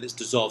and it's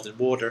dissolved in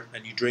water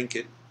and you drink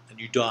it and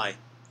you die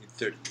in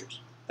 30 years.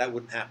 That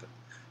wouldn't happen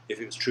if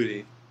it was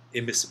truly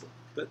immiscible.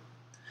 But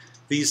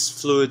these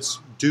fluids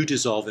do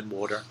dissolve in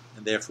water,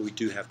 and therefore we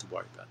do have to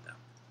worry about that.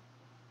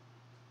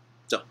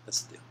 So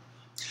that's the deal.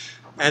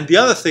 And the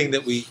other thing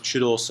that we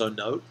should also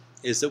note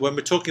is that when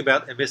we're talking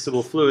about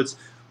immiscible fluids,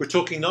 we're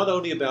talking not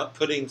only about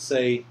putting,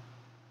 say,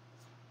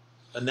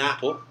 an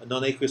apple, a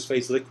non-aqueous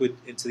phase liquid,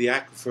 into the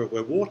aquifer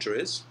where water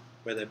is,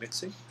 where they're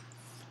mixing,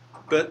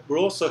 but we're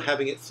also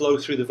having it flow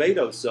through the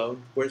vadose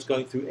zone where it's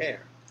going through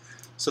air.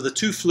 So the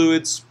two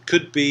fluids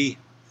could be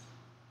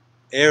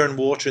air and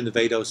water in the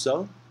vadose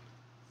zone,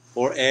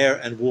 or air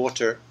and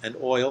water and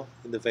oil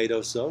in the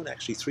vadose zone,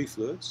 actually three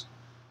fluids,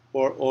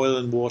 or oil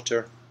and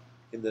water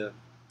in the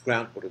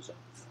groundwater zone.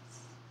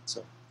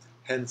 So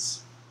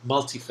hence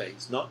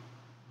multiphase, not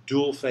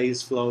dual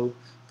phase flow,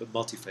 but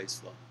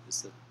multiphase flow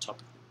is the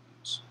topic that we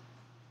use.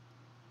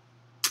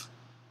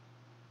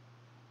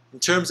 In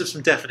terms of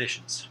some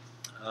definitions,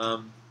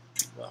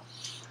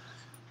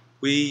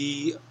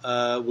 we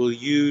will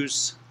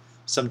use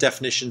some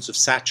definitions of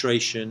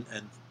saturation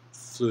and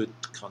fluid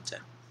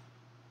content.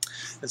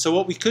 And so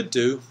what we could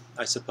do,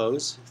 I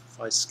suppose,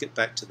 if I skip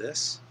back to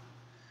this,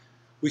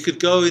 we could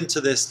go into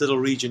this little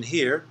region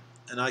here,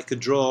 and I could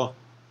draw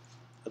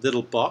a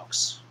little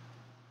box,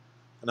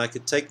 and I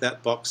could take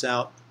that box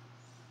out,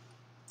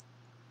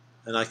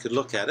 and I could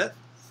look at it,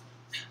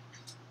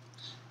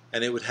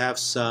 and it would have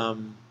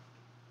some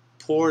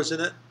pores in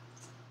it.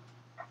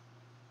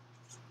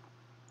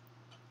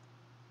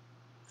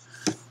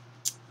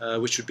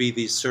 Which would be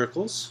these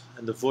circles,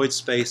 and the void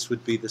space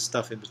would be the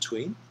stuff in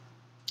between.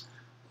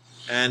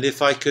 And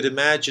if I could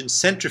imagine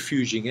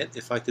centrifuging it,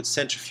 if I could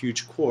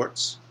centrifuge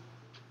quartz,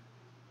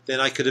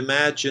 then I could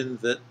imagine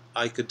that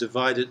I could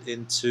divide it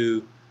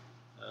into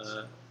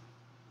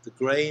the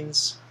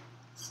grains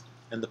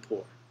and the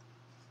pore.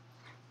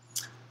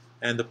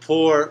 And the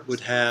pore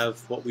would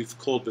have what we've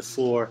called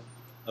before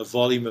a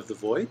volume of the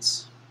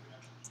voids,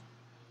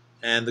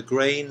 and the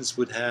grains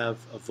would have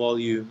a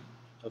volume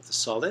of the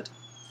solid.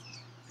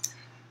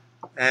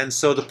 And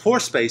so the pore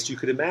space, you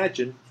could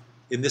imagine,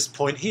 in this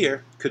point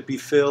here, could be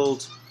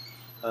filled,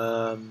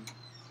 originally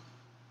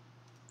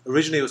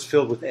it was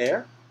filled with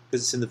air,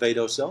 because it's in the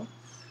vadose zone.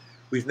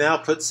 We've now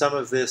put some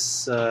of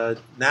this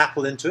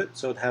napple into it,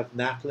 so it would have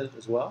napple in it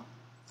as well.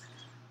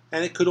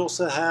 And it could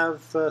also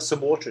have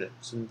some water in it,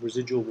 some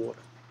residual water.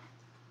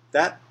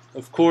 That,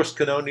 of course,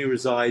 can only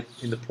reside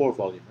in the pore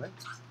volume, right?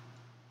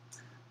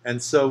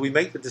 And so we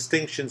make the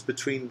distinctions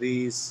between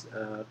these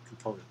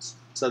components.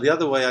 So the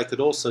other way I could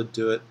also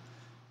do it,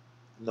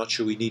 I'm not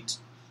sure we need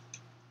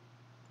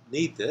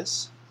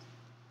this,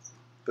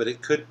 but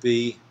it could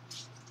be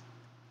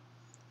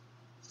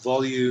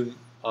volume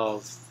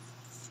of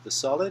the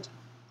solid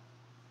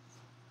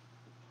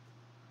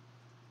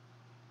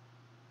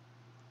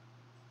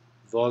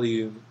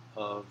volume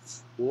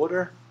of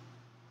water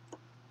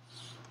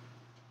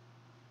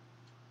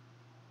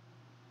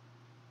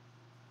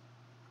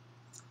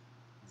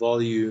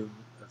volume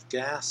of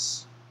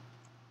gas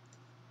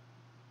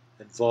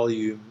and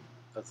volume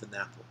of the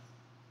napple.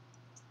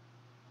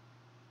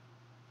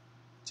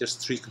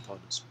 Just three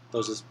components.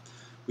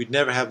 We'd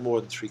never have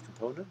more than three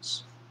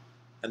components,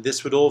 and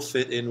this would all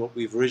fit in what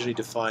we've originally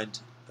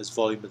defined as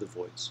volume of the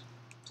voids.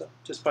 So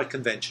just by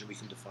convention we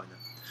can define that.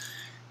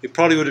 It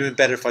probably would have been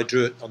better if I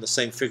drew it on the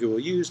same figure we'll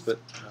use, but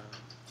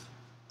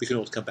we can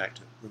always come back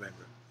to it,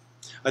 remember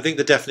it. I think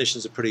the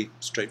definitions are pretty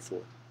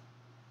straightforward.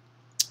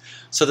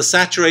 So the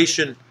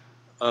saturation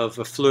of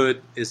a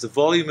fluid is the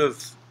volume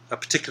of a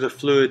particular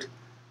fluid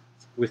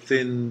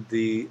within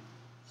the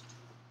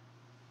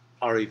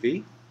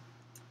REV.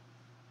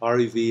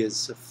 REV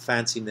is a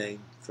fancy name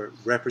for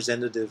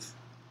representative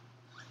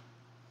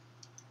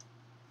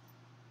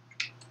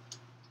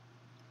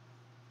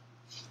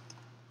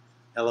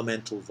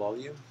elemental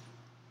volume.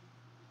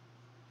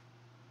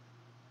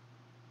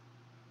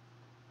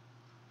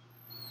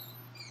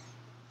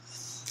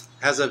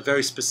 Has a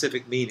very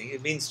specific meaning.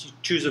 It means you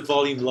choose a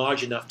volume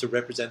large enough to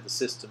represent the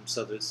system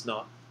so that it's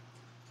not,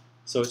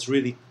 so it's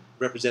really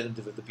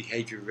representative of the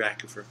behavior of your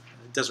aquifer.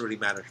 It doesn't really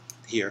matter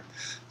here.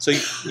 So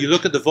you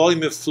look at the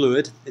volume of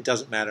fluid, it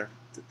doesn't matter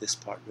this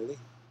part really.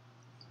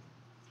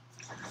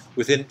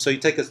 So you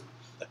take a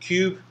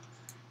cube,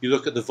 you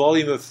look at the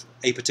volume of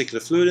a particular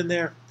fluid in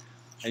there,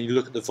 and you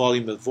look at the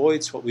volume of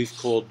voids, what we've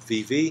called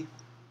VV,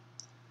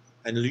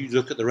 and you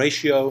look at the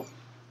ratio,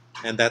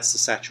 and that's the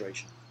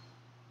saturation.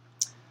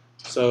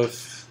 So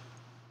if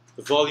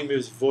the volume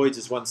of voids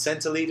is 1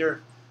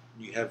 centiliter,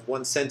 you have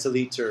 1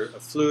 centiliter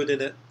of fluid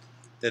in it,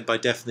 then by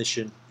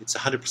definition it's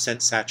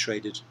 100%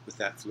 saturated with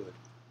that fluid.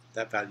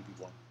 That value would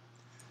be 1.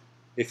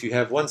 If you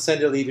have 1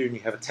 centiliter and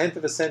you have 1/10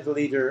 of a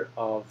centiliter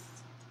of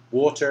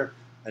water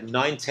and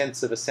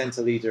 9/10 of a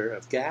centiliter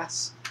of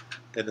gas,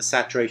 then the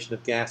saturation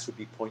of gas would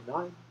be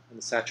 0.9 and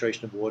the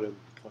saturation of water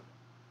would be 0.1.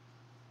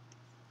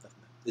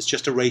 It's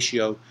just a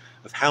ratio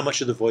of how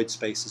much of the void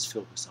space is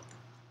filled with something.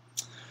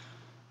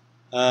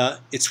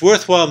 It's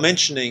worthwhile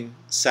mentioning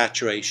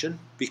saturation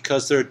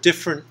because there are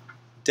different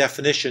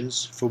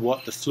definitions for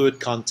what the fluid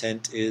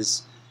content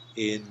is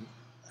in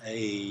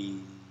a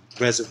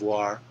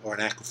reservoir or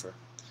an aquifer.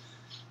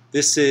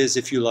 This is,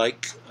 if you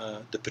like,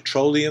 the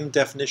petroleum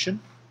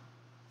definition.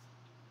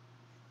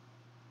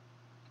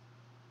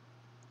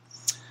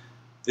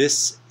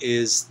 This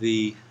is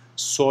the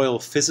soil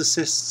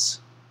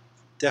physicist's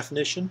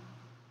definition.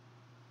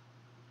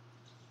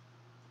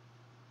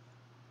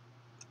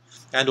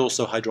 And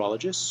also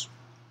hydrologists,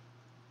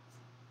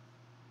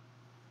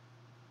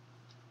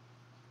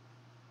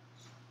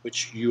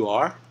 which you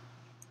are,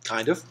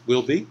 kind of,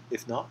 will be,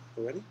 if not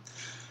already.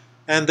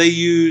 And they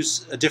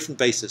use a different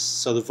basis.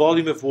 So the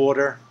volume of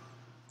water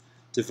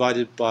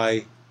divided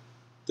by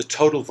the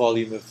total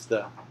volume of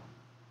the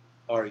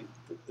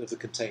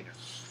container.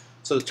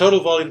 So the total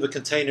volume of the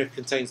container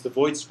contains the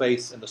void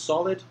space and the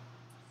solid,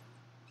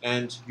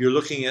 and you're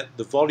looking at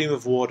the volume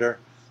of water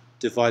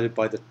divided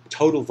by the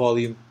total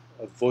volume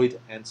of void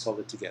and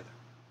solid together.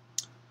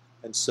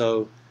 And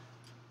so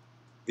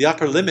the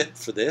upper limit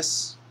for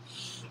this,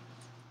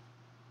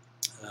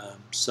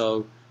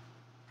 so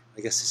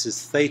I guess this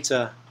is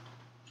theta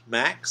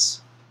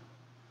max.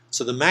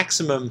 So the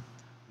maximum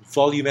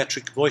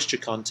volumetric moisture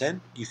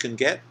content you can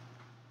get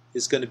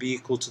is going to be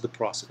equal to the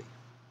porosity,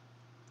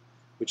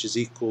 which is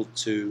equal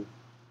to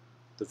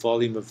the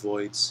volume of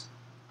voids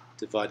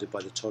divided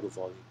by the total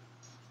volume,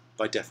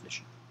 by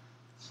definition.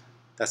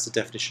 That's the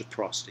definition of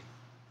porosity.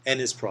 N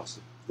is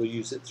porosity. We'll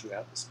use it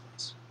throughout this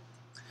class.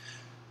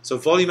 So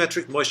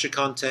volumetric moisture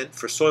content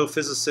for soil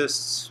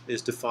physicists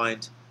is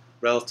defined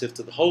relative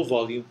to the whole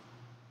volume,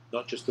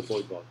 not just the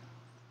void volume.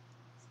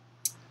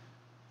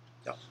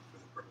 Yeah. For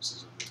the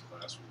purposes of this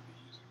class, we'll be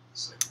using the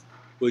same.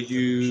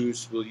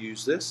 We'll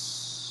use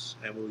this,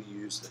 and we'll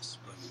use this.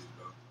 I'll use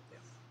both.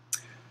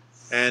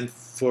 Yeah. And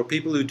for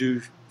people who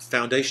do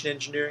foundation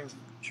engineering,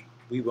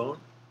 we won't.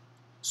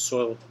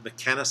 Soil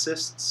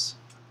mechanicists,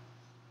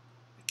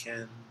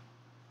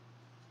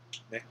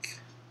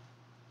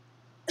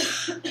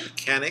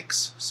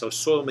 mechanics, so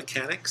soil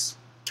mechanics,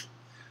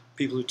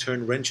 people who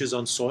turn wrenches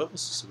on soils,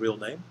 it's a real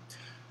name.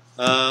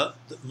 The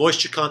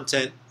moisture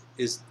content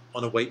is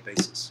on a weight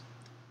basis.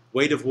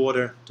 Weight of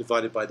water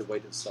divided by the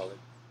weight of the solid.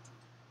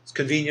 It's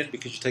convenient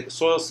because you take a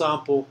soil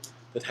sample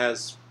that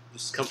has,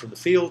 this has come from the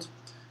field,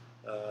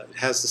 it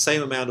has the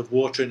same amount of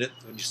water in it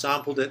when you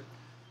sampled it,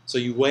 so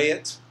you weigh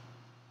it,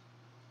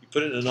 you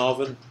put it in an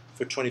oven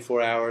for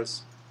 24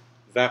 hours,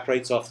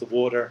 evaporates off the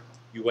water,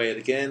 you weigh it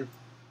again,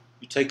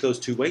 you take those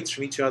two weights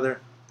from each other,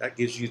 that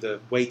gives you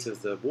the weight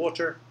of the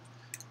water,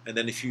 and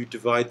then if you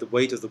divide the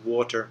weight of the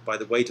water by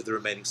the weight of the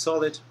remaining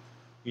solid,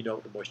 you know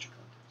what the moisture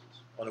content is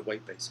on a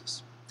weight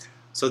basis.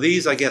 So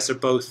these, I guess, are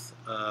both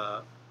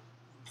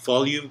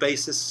volume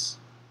basis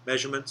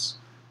measurements,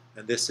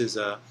 and this is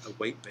a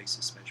weight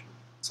basis measurement.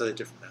 So they're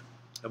different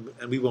now,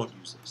 and we won't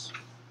use this.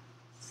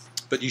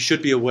 But you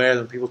should be aware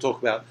that when people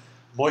talk about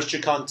moisture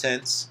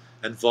contents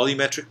and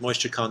volumetric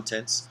moisture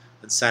contents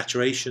and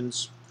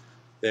saturations,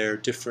 they're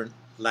different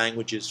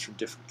languages from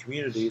different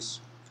communities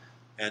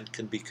and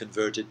can be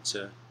converted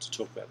to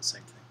talk about the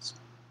same things.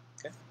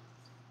 Okay?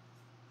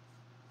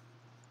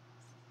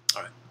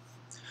 All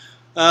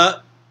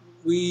right.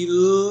 We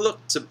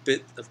looked a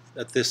bit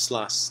at this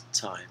last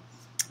time.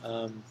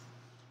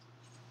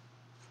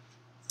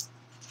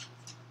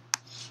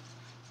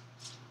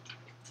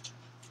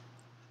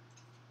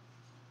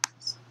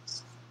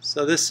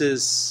 So this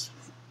is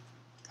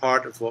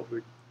part of what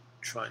we're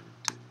trying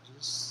to do.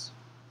 Just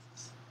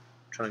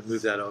trying to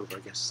move that over, I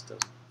guess it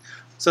doesn't.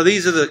 So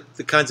these are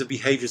the kinds of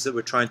behaviors that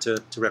we're trying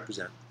to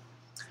represent.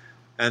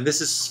 And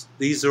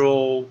these are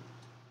all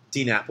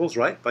DNAPLs,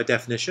 right, by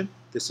definition.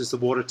 This is the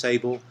water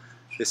table.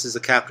 This is the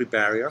capillary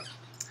barrier.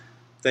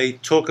 They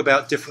talk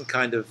about different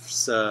kind of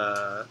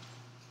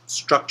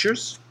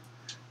structures.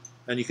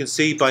 And you can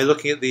see by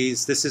looking at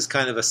these, this is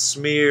kind of a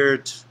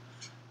smeared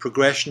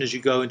progression as you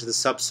go into the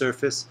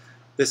subsurface.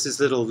 This is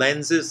little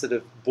lenses that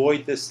have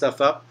buoyed this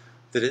stuff up,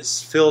 that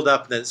it's filled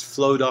up and then it's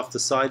flowed off the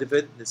side of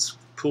it, and it's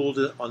pooled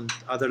on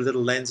other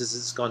little lenses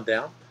as it's gone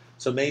down.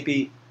 So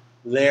maybe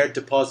layered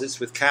deposits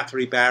with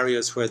capillary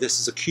barriers where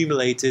this is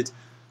accumulated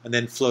and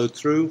then flowed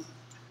through.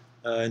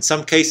 In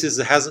some cases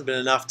there hasn't been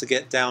enough to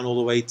get down all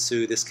the way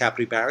to this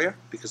capillary barrier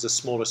because of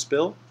smaller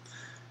spill.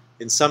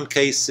 In some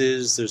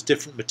cases there's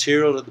different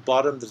material at the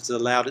bottom that's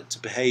allowed it to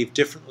behave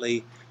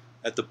differently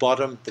at the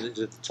bottom than it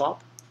did at the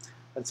top.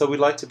 And so we'd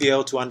like to be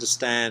able to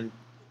understand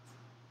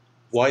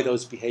why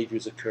those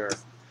behaviors occur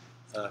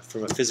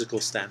from a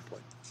physical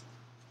standpoint.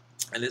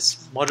 And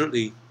it's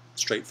moderately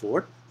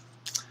straightforward.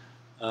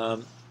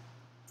 And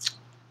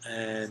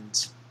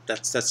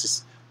that's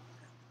just,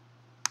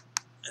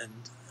 and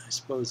I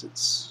suppose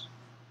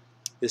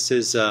this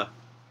is a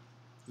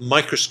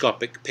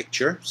microscopic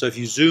picture. So if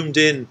you zoomed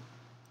in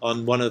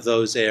on one of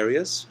those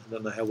areas, I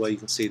don't know how well you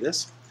can see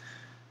this.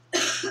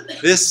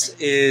 This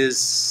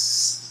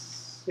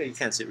is, yeah, you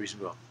can see it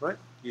reasonably well, right?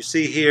 You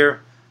see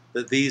here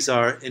that these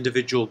are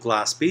individual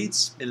glass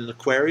beads in an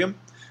aquarium.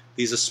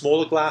 These are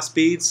smaller glass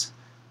beads.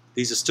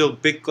 These are still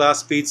big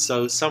glass beads,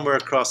 so somewhere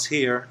across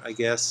here, I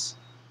guess,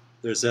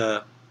 there's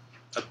a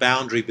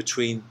boundary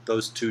between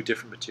those two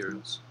different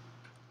materials.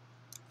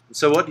 And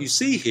so what you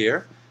see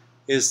here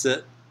is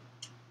that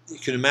you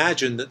can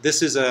imagine that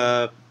this is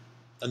a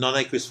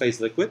non-aqueous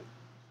phase liquid.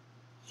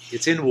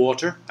 It's in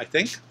water, I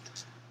think.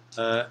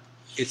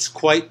 It's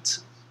quite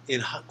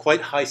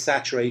high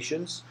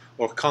saturations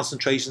or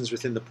concentrations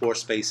within the pore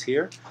space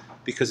here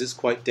because it's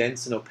quite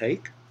dense and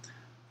opaque.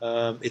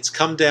 It's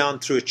come down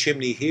through a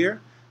chimney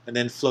here and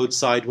then flowed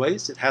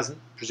sideways. It hasn't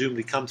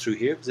presumably come through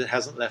here because it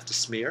hasn't left a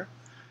smear.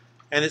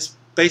 And it's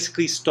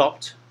basically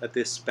stopped at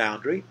this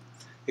boundary,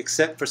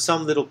 except for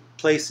some little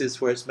places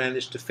where it's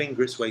managed to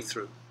finger its way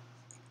through.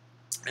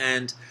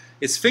 And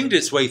it's fingered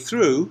its way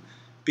through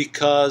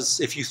because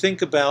if you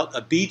think about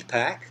a bead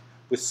pack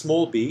with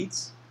small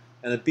beads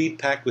and a bead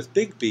pack with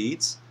big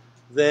beads,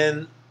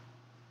 then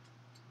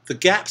the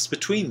gaps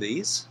between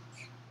these,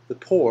 the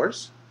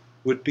pores,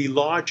 would be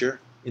larger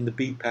in the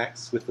bead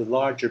packs with the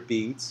larger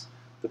beads.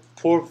 The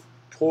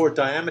pore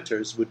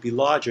diameters would be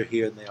larger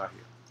here than they are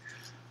here.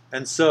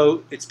 And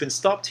so it's been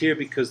stopped here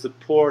because the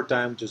pore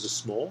diameters are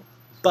small,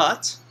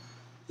 but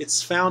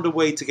it's found a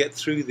way to get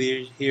through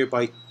here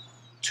by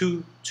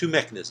two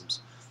mechanisms.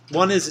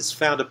 One is it's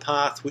found a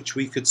path which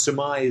we could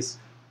surmise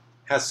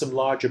has some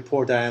larger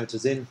pore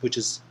diameters in, which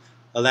has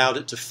allowed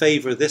it to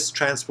favor this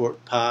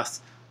transport path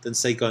than,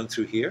 say, going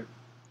through here.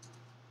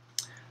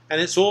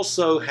 And it's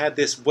also had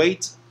this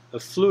weight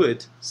of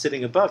fluid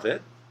sitting above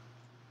it,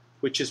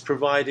 which is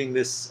providing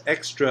this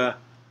extra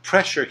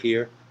pressure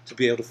here to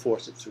be able to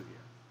force it through here.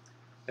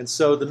 And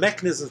so the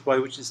mechanisms by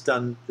which it's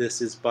done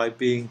this is by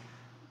being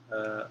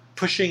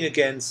pushing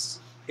against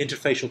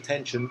interfacial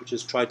tension, which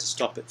has tried to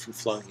stop it from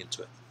flowing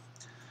into it.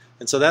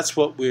 And so that's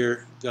what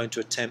we're going to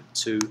attempt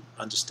to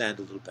understand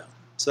a little about.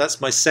 So that's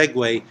my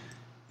segue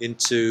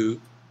into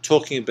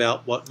talking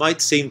about what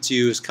might seem to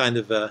you as kind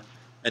of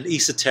an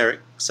esoteric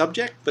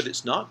subject, but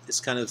it's not.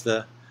 It's kind of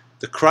the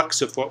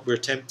crux of what we're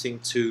attempting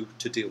to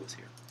deal with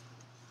here.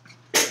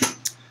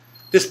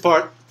 This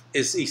part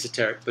is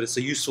esoteric, but it's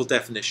a useful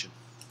definition.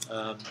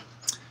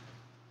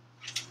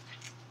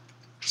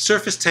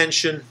 Surface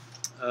tension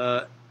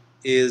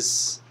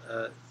is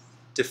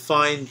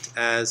defined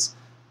as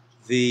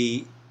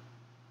the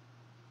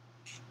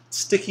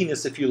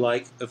stickiness, if you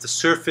like, of the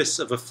surface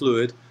of a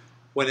fluid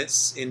when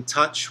it's in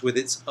touch with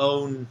its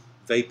own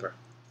vapor.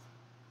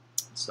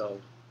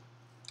 So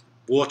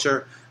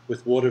water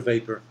with water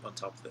vapor on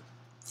top of it.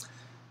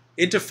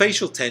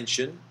 Interfacial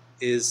tension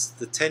is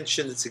the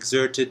tension that's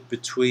exerted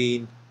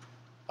between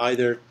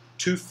either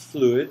two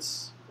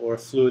fluids or a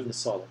fluid and a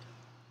solid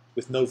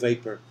with no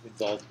vapor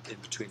involved in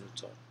between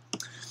at all.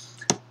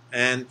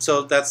 And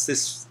so that's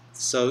this.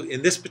 So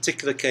in this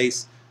particular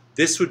case,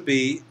 this would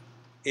be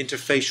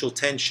interfacial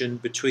tension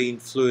between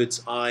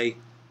fluids I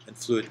and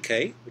fluid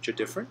K, which are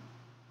different.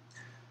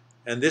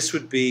 And this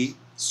would be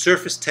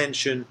surface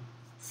tension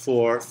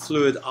for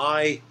fluid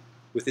I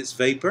with its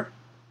vapor,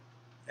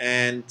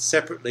 and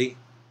separately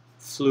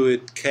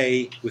fluid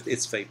K with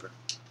its vapor.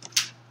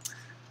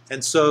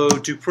 And so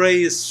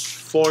Dupre's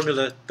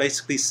formula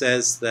basically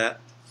says that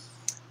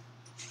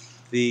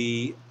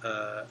the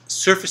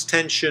surface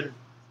tension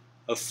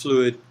of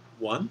fluid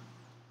 1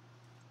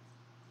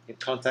 in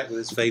contact with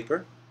its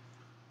vapor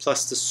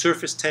plus the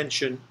surface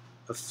tension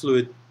of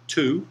fluid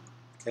 2,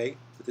 okay,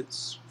 with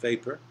its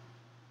vapor,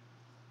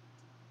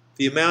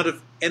 the amount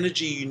of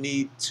energy you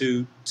need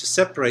to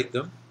separate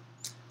them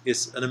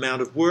is an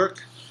amount of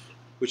work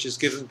which is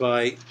given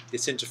by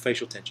its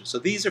interfacial tension. So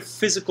these are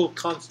physical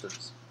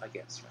constants, I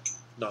guess, right?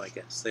 No, I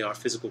guess. They are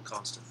physical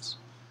constants.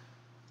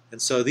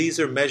 And so these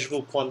are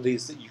measurable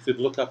quantities that you could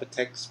look up a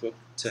textbook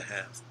to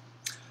have.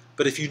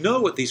 But if you know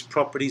what these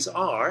properties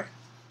are,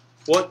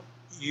 what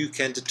you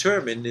can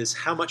determine is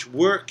how much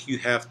work you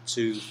have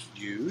to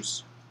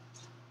use.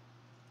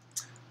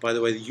 By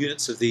the way, the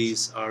units of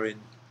these are in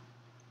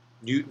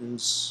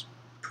newtons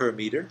per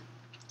meter.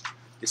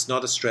 It's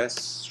not a stress.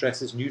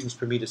 Stress is newtons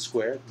per meter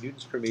squared,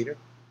 newtons per meter,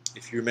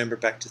 if you remember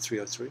back to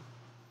 303,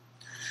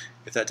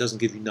 if that doesn't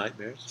give you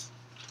nightmares.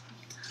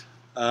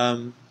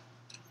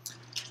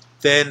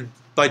 Then,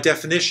 by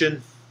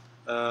definition,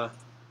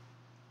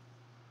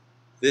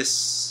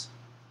 this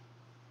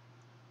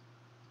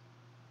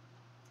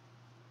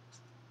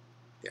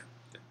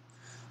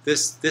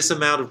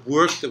amount of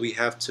work that we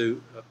have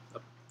to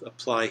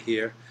apply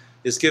here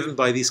is given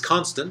by these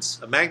constants: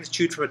 a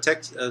magnitude from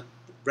a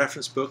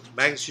reference book,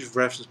 magnitude of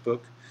reference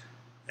book,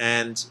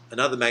 and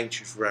another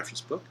magnitude for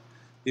reference book.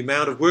 The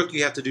amount of work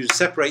you have to do to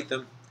separate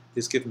them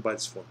is given by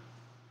this formula.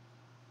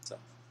 So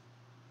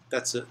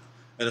that's an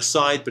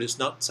aside, but it's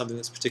not something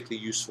that's particularly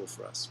useful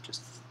for us.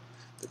 Just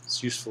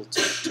it's useful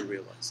to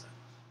realize that.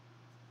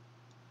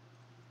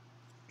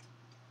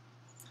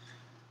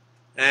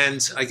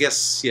 And I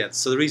guess, yeah,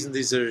 so the reason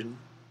these are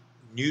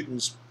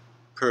newtons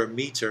per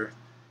meter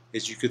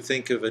is you could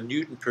think of a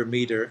newton per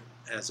meter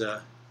as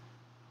a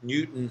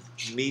newton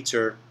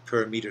meter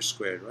per meter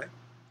squared, right?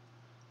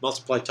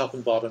 Multiply top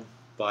and bottom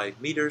by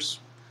meters,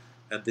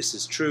 and this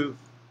is true.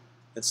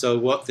 And so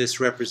what this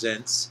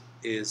represents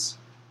is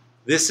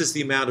this is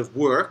the amount of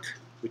work,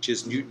 which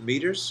is newton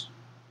meters,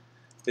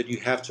 that you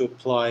have to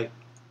apply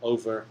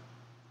over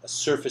a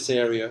surface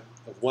area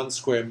of 1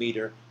 square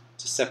meter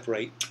to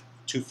separate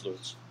two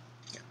fluids.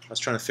 Yeah, I was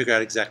trying to figure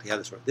out exactly how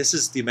this works. This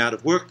is the amount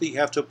of work that you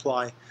have to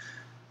apply,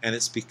 and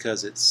it's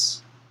because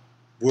it's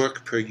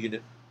work per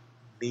unit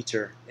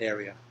meter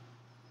area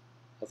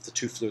of the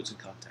two fluids in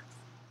contact.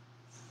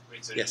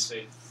 Wait, so Yes.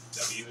 did you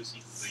say W is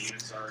equal, the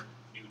units are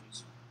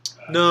newtons?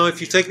 No, if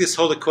you take this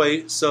whole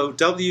equation, so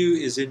W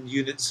is in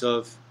units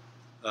of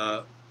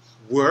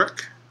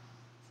work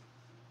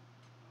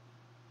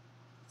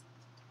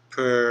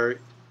per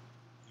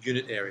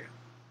unit area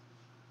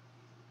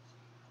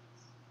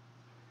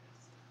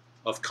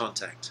of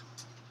contact.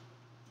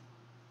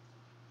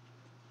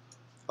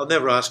 I'll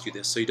never ask you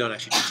this, so you don't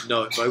actually need to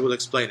know it, but I will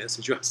explain it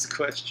since you asked the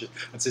question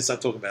and since I'm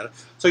talking about it.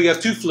 So you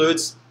have two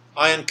fluids,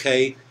 I and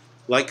K,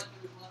 like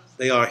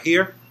they are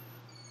here.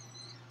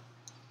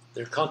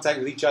 They're in contact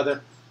with each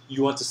other.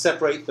 You want to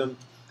separate them.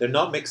 They're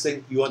not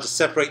mixing. You want to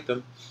separate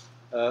them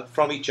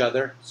from each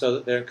other so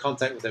that they're in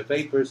contact with their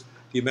vapors.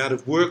 The amount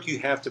of work you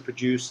have to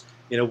produce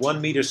in a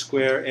 1 meter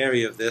square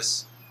area of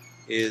this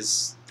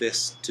is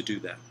this to do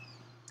that.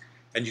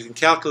 And you can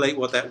calculate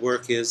what that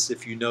work is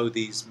if you know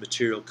these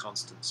material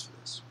constants for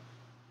this.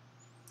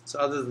 So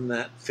other than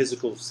that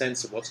physical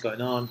sense of what's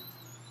going on,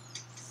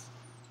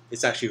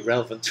 it's actually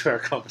relevant to our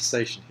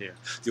conversation here.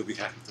 You'll be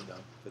happy to know.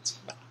 It's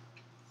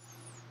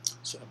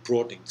a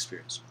broadening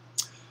experience.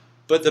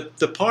 But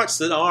the parts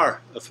that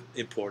are of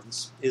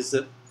importance is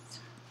that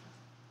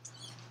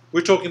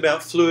we're talking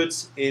about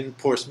fluids in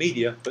porous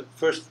media, but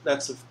first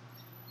let's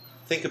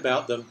think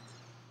about them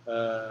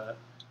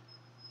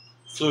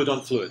fluid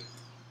on fluid.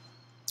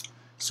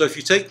 So if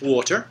you take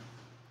water,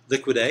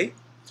 liquid A,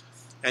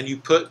 and you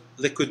put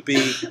liquid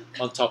B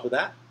on top of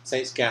that,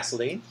 say it's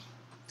gasoline,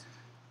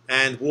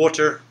 and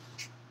water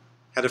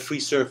had a free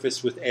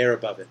surface with air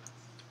above it.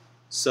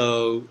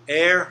 So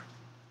air,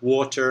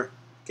 water,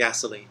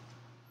 gasoline.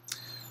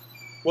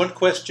 One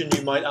question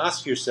you might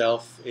ask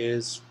yourself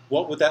is,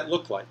 what would that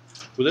look like?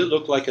 Will it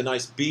look like a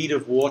nice bead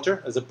of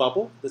water as a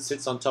bubble that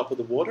sits on top of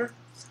the water?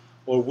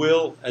 Or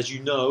will, as you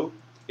know,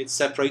 it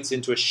separates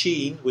into a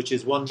sheen, which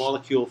is one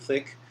molecule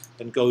thick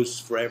and goes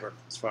forever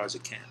as far as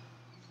it can?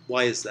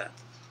 Why is that?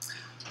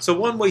 So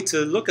one way to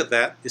look at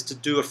that is to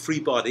do a free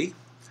body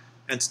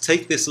and to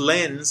take this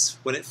lens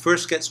when it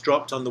first gets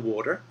dropped on the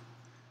water,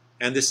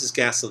 and this is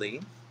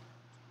gasoline,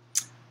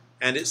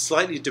 and it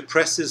slightly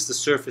depresses the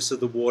surface of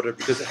the water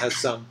because it has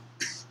some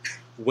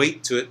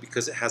weight to it,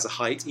 because it has a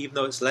height. Even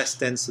though it's less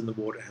dense than the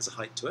water, it has a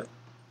height to it.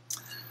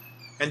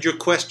 And your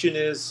question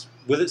is,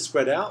 will it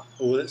spread out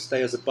or will it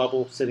stay as a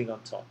bubble sitting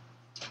on top,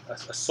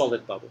 a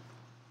solid bubble?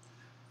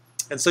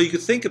 And so you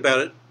could think about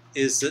it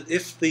is that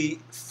if the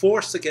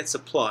force that gets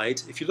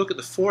applied, if you look at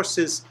the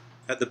forces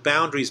at the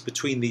boundaries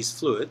between these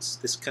fluids,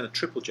 this kind of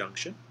triple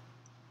junction,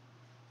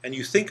 and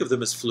you think of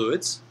them as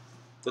fluids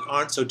that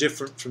aren't so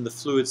different from the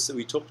fluids that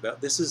we talked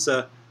about. This is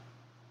the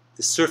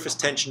surface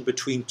tension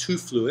between two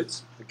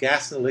fluids, a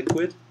gas and a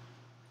liquid,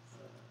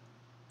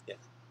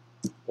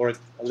 or a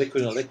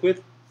liquid and a liquid.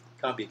 It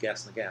can't be a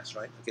gas and a gas,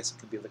 right? I guess it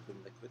can be a liquid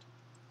and liquid.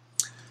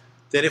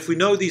 Then if we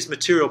know these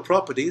material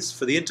properties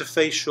for the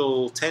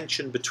interfacial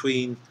tension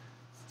between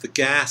the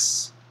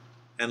gas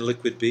and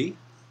liquid B,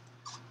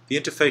 the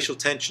interfacial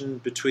tension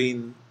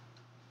between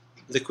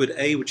liquid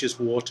A, which is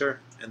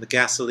water, and the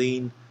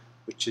gasoline,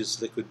 which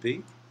is liquid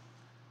B,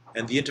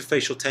 and the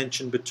interfacial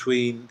tension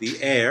between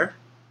the air,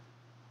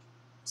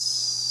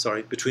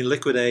 between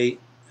liquid A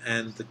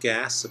and the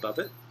gas above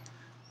it.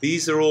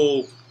 These are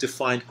all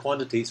defined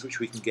quantities which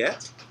we can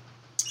get.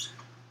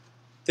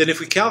 Then if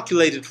we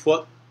calculated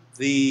what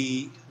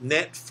the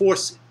net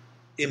force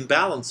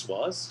imbalance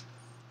was,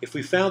 if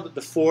we found that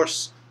the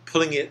force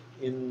pulling it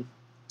in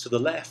to the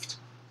left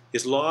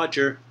is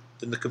larger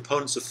than the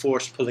components of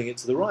force pulling it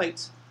to the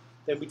right,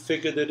 then we'd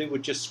figure that it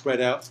would just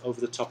spread out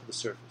over the top of the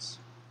surface.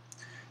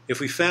 If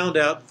we found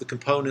out the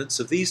components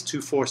of these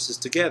two forces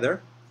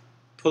together,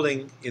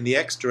 pulling in the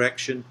x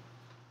direction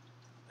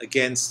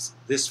against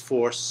this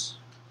force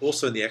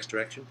also in the x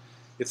direction,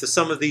 if the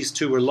sum of these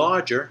two were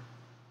larger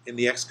in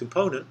the x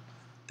component,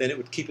 then it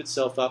would keep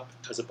itself up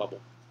as a bubble.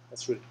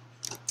 That's really.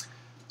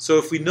 So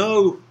if we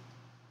know,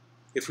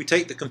 if we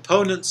take the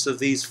components of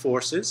these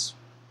forces,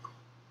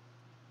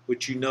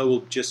 which you know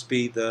will just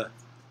be the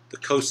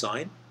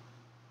cosine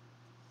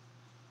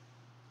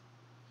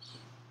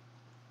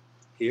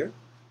here,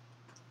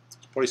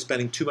 probably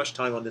spending too much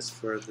time on this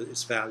for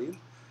its value,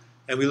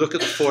 and we look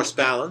at the force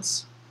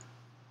balance.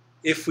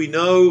 If we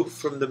know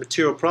from the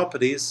material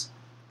properties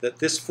that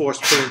this force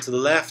pulling to the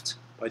left,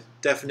 by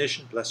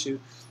definition, bless you,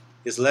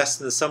 is less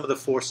than the sum of the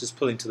forces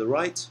pulling to the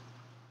right,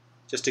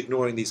 just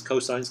ignoring these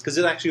cosines, because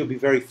it actually will be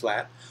very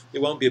flat.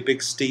 It won't be a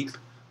big steep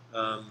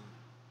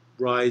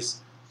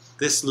rise.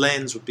 This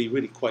lens would be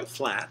really quite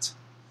flat.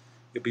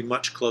 It would be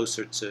much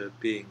closer to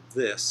being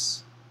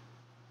this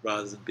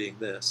rather than being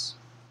this.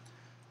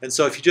 And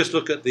so if you just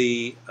look at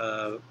the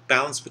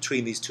balance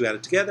between these two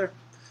added together,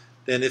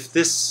 then if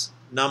this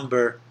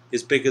number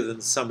is bigger than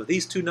the sum of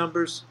these two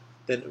numbers,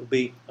 then it will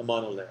be a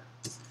monolayer.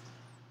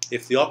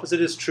 If the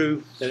opposite is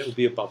true, then it will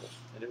be a bubble,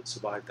 and it would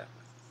survive that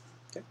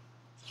way. Okay?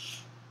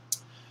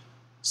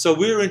 So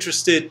we're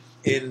interested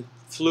in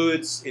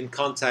fluids in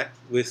contact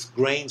with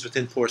grains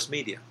within porous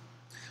media.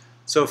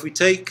 So if we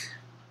take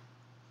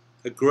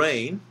a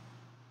grain,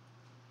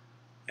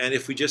 and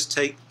if we just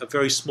take a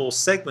very small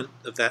segment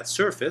of that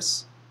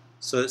surface,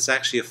 so it's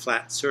actually a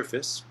flat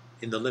surface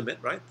in the limit,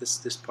 right?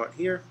 This part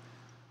here,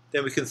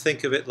 then we can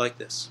think of it like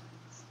this.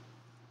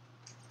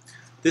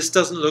 This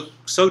doesn't look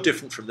so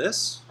different from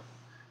this.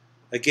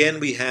 Again,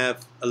 we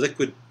have a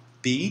liquid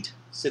bead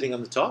sitting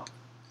on the top.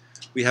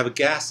 We have a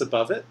gas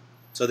above it.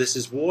 So this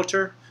is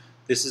water,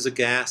 this is a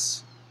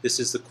gas, this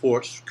is the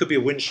quartz. Could be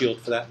a windshield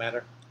for that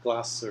matter,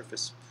 glass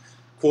surface.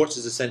 Quartz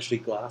is essentially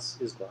glass,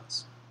 is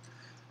glass.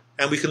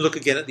 And we can look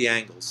again at the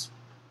angles.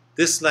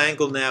 This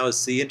angle now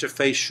is the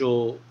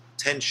interfacial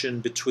tension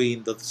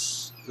between the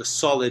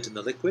solid and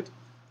the liquid.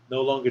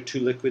 No longer two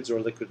liquids or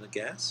a liquid and a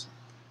gas,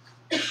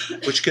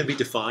 which can be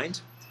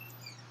defined.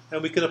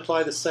 And we can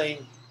apply the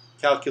same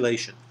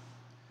calculation.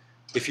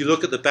 If you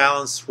look at the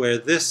balance where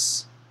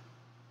this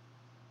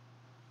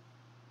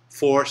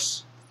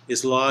force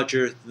is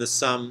larger than the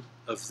sum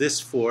of this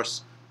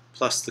force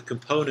plus the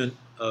component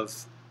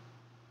of,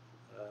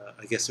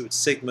 I guess it would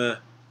sigma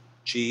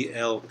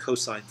GL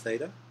cosine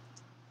theta.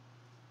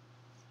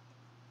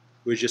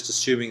 We're just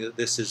assuming that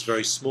this is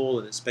very small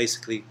and it's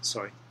basically,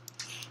 sorry,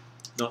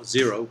 not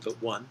 0,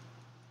 but 1.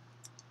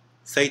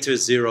 Theta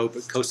is 0,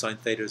 but cosine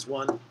theta is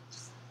 1.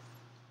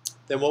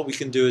 Then what we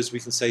can do is we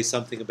can say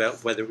something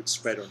about whether it's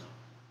spread or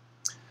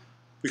not.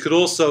 We could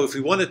also, if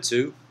we wanted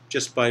to,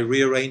 just by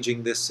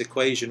rearranging this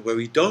equation where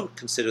we don't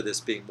consider this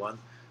being 1,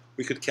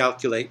 we could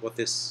calculate what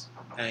this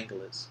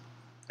angle is.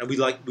 And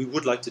we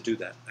would like to do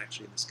that,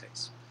 actually, in this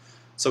case.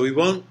 So we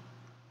won't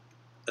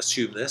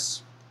assume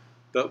this,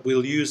 but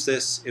we'll use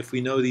this if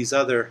we know these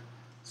other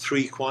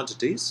three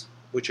quantities,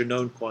 which are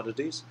known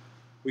quantities.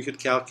 We could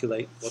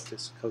calculate what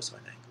this cosine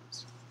angle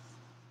is,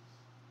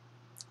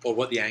 or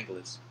what the angle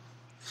is,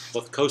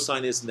 what the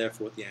cosine is, and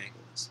therefore what the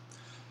angle is.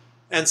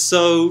 And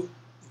so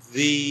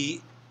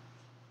the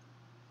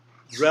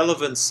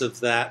relevance of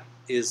that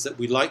is that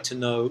we like to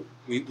know,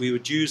 we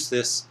would use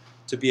this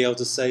to be able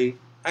to say,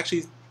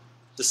 actually,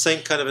 the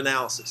same kind of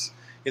analysis.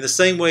 In the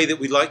same way that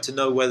we'd like to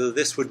know whether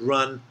this would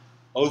run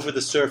over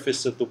the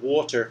surface of the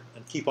water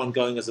and keep on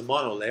going as a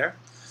monolayer,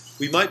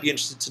 we might be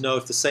interested to know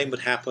if the same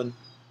would happen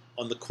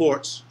on the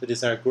quartz that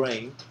is our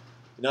grain.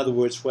 In other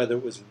words, whether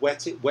it was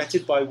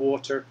wetted by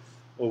water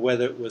or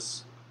whether it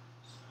was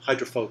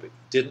hydrophobic,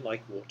 didn't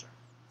like water.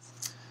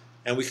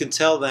 And we can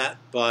tell that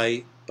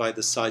by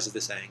the size of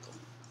this angle.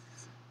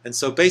 And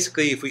so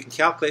basically, if we can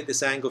calculate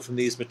this angle from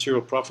these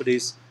material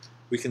properties,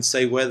 we can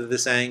say whether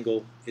this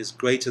angle is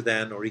greater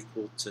than or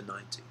equal to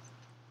 90.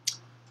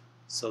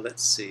 So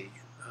let's see.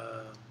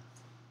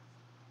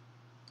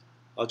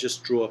 I'll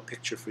just draw a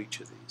picture for each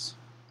of these.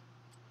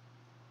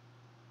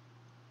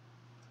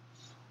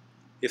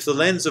 If the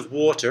lens of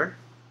water,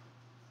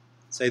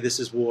 say this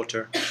is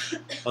water,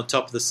 on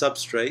top of the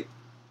substrate,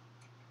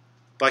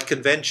 by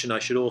convention I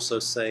should also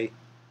say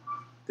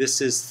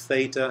this is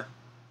theta,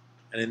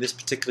 and in this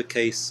particular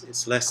case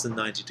it's less than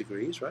 90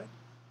 degrees, right?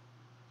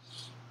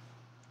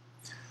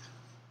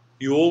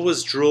 You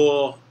always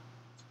draw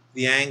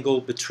the angle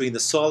between the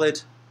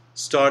solid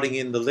starting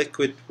in the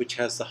liquid, which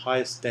has the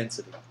highest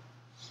density,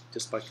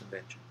 just by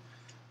convention.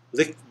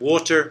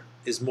 Water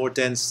is more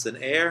dense than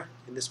air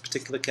in this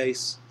particular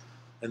case,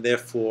 and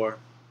therefore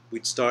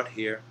we'd start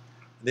here.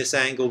 And this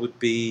angle would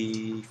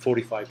be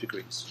 45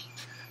 degrees.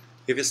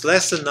 If it's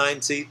less than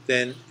 90,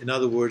 then in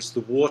other words,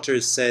 the water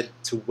is said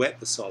to wet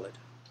the solid.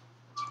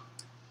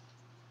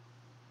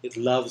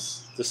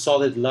 The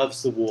solid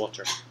loves the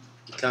water.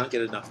 You can't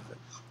get enough of it.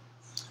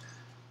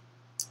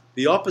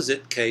 The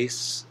opposite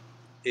case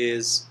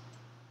is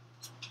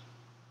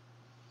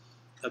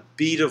a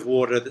bead of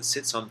water that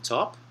sits on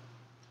top.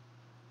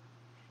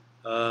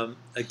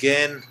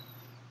 Again,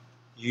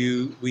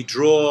 we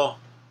draw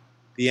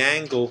the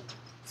angle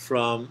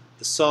from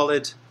the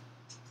solid.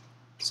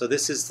 So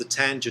this is the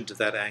tangent of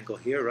that angle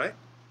here, right?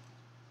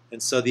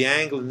 And so the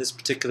angle in this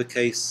particular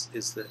case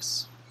is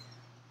this.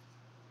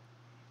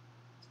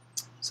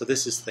 So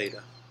this is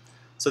theta.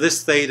 So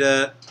this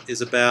theta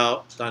is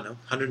about, I don't know,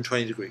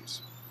 120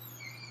 degrees.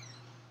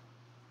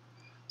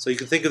 So you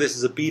can think of this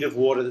as a bead of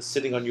water that's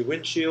sitting on your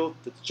windshield,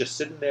 that's just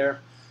sitting there,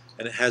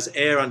 and it has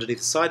air underneath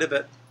the side of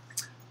it.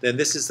 Then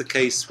this is the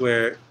case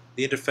where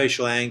the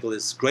interfacial angle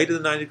is greater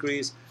than 90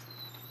 degrees,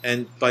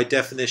 and by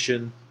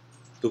definition,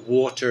 the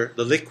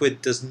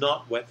liquid does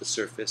not wet the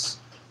surface,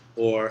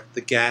 or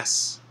the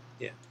gas,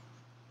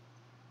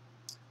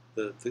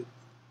 the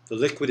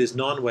liquid is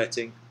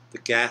non-wetting, The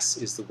gas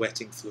is the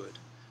wetting fluid.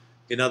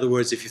 In other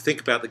words, if you think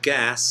about the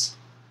gas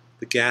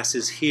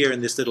is here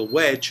in this little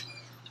wedge,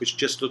 which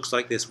just looks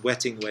like this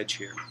wetting wedge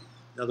here.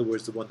 In other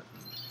words, the one that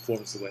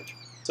forms the wedge.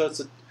 So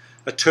it's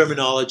a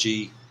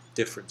terminology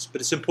difference,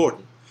 but it's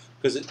important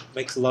because it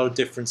makes a lot of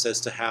difference as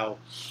to how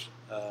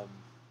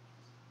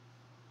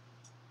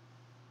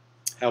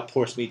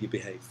porous media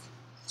behave.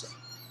 So,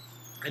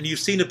 and you've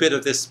seen a bit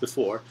of this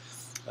before.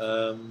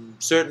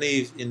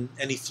 Certainly in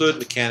any fluid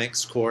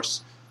mechanics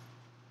course,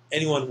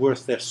 anyone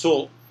worth their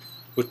salt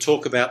would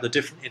talk about the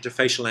different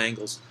interfacial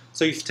angles.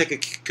 So you take a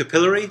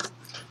capillary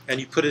and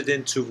you put it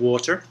into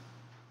water.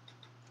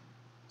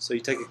 So you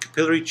take a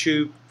capillary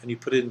tube and you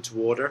put it into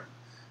water.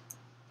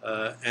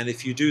 And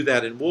if you do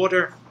that in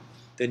water,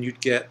 then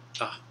you'd get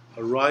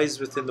a rise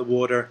within the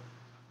water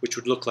which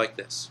would look like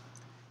this.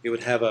 It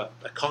would have a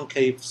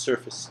concave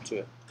surface to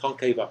it,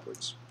 concave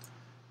upwards.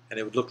 And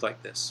it would look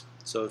like this.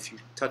 So if you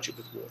touch it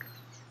with water.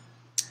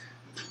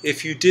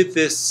 If you did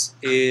this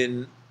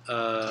in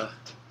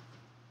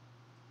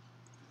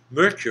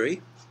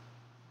mercury,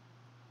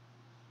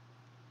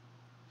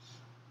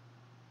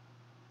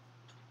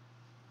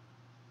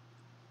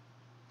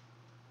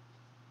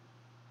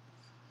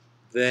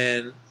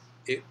 then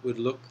it would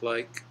look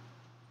like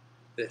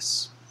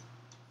this.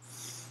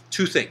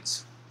 Two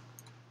things.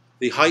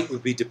 The height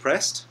would be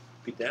depressed,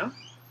 be down,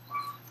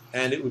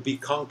 and it would be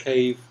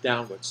concave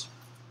downwards.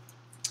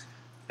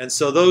 And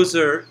so those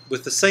are,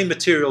 with the same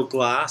material,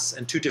 glass,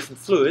 and two different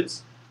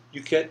fluids,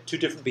 you get two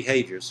different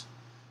behaviors.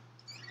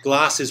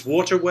 Glass is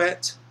water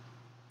wet,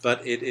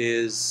 but it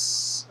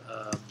is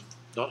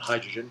not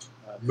hydrogen,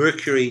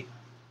 mercury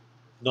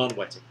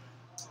non-wetting.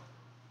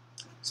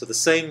 So the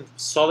same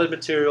solid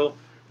material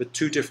with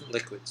two different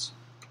liquids.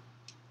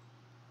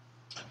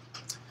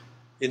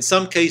 In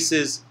some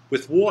cases,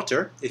 with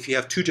water, if you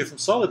have two different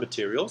solid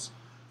materials,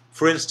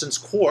 for instance,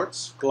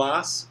 quartz,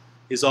 glass,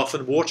 is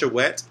often water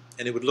wet,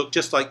 and it would look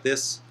just like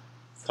this,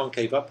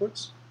 concave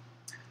upwards.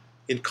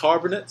 In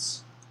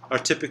carbonates are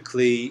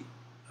typically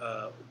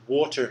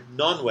water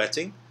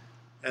non-wetting,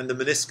 and the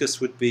meniscus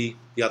would be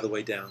the other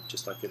way down,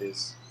 just like it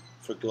is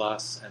for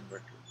glass and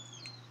mercury.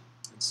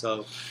 And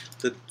so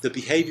the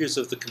behaviors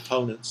of the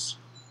components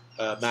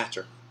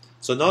matter.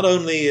 So not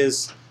only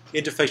is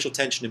interfacial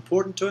tension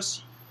important to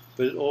us,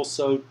 but it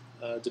also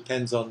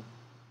depends on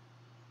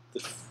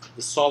the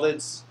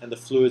solids and the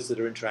fluids that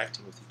are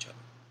interacting with each other.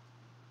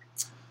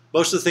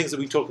 Most of the things that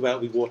we talk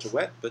about will be water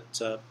wet,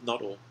 but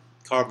not all.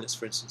 Carbonates,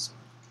 for instance.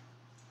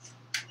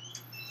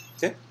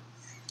 Okay,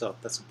 so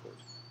that's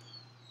important.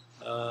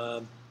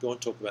 We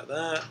won't talk about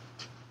that.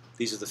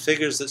 These are the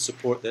figures that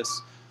support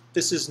this.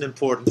 This is an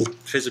important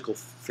physical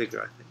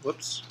figure, I think.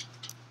 Whoops.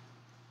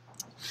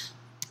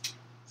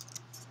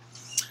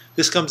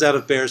 This comes out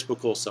of Baer's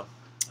book also.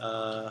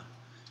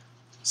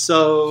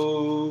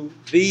 So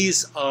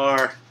these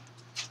are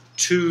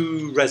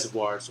two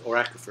reservoirs or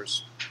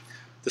aquifers.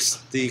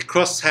 The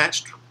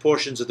cross-hatched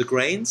portions are the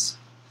grains.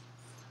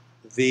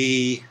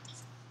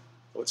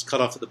 It's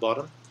cut off at the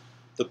bottom.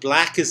 The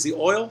black is the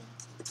oil,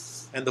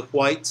 and the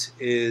white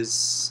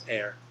is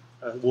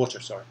water.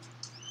 Sorry.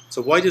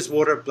 So white is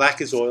water,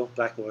 black is oil,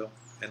 black oil,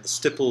 and the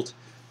stippled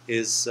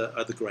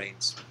are the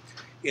grains.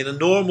 In a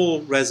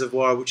normal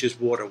reservoir, which is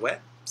water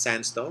wet,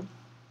 sandstone,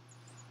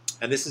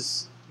 and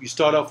you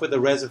start off with a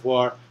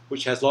reservoir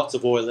which has lots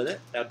of oil in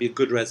it. That'd be a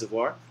good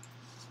reservoir.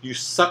 You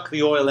suck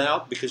the oil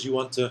out because you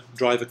want to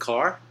drive a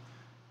car.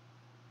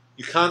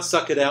 You can't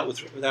suck it out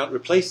without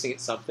replacing it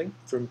with something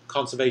from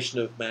conservation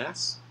of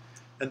mass,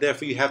 and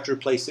therefore you have to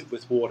replace it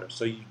with water.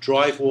 So you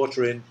drive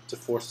water in to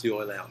force the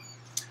oil out.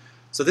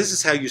 So this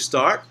is how you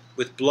start,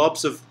 with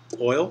blobs of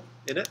oil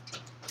in it.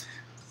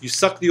 You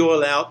suck the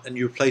oil out and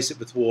you replace it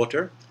with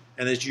water,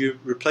 and as you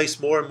replace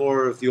more and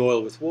more of the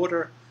oil with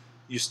water,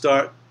 you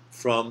start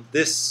from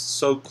this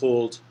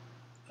so-called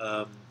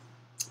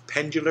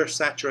pendular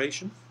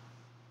saturation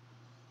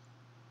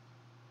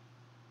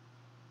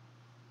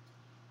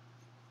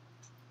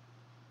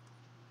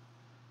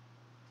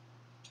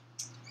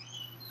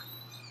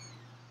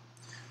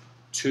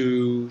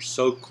to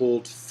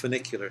so-called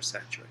funicular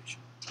saturation.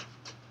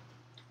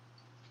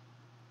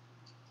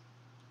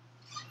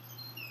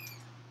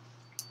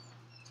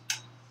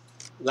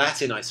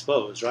 Latin, I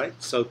suppose, right?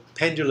 So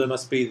pendula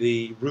must be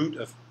the root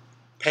of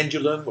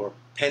pendulum or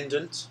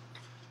pendant,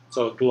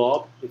 so a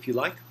glob, if you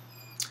like.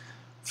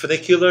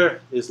 Funicular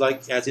is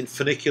like, as in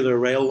funicular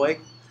railway,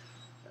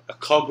 a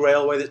cog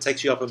railway that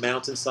takes you up a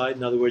mountainside.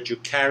 In other words, you're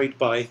carried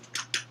by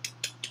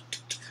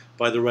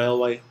the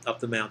railway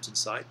up the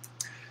mountainside.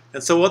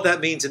 And so what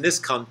that means in this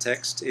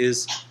context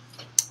is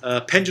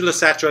pendular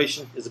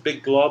saturation is a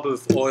big glob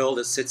of oil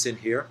that sits in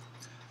here.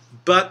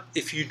 But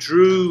if you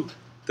drew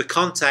the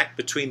contact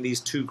between these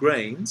two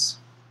grains,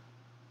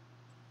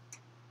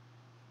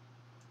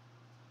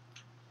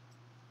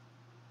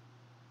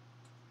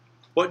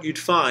 what you'd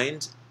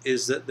find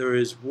is that there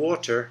is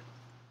water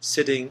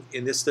sitting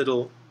in this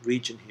little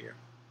region here.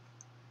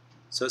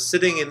 So it's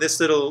sitting in this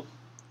little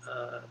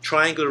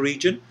triangular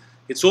region.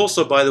 It's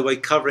also, by the way,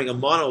 covering a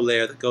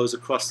monolayer that goes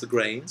across the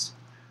grains.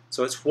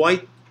 So it's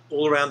white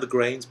all around the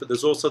grains, but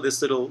there's also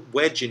this little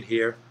wedge in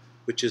here,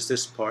 which is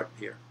this part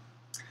here.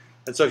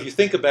 And so if you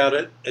think about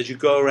it, as you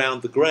go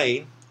around the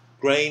grain,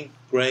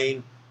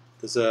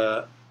 there's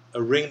a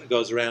ring that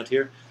goes around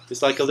here.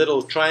 It's like a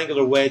little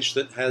triangular wedge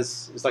that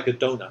is like a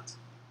donut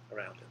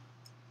around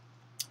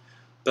it.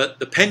 But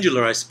the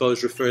pendular, I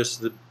suppose, refers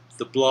to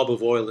the blob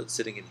of oil that's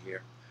sitting in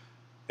here.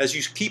 As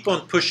you keep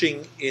on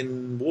pushing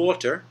in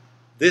water,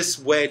 this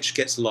wedge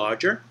gets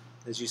larger,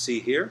 as you see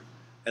here,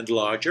 and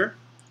larger.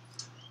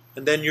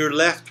 And then you're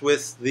left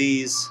with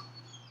these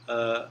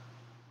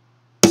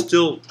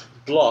still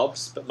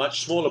blobs, but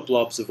much smaller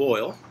blobs of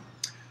oil.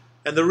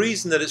 And the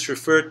reason that it's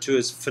referred to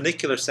as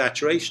funicular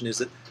saturation is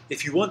that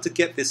if you want to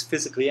get this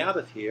physically out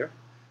of here,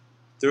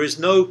 there is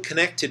no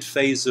connected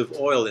phase of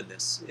oil in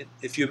this.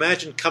 If you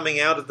imagine coming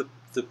out of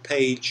the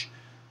page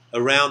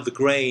around the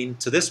grain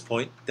to this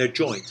point, they're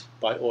joined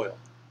by oil.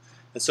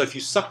 And so if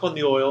you suck on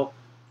the oil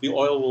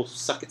will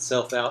suck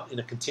itself out in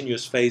a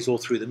continuous phase all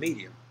through the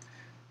medium.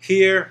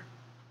 Here,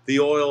 the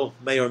oil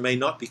may or may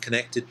not be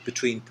connected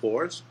between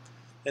pores.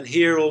 And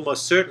here,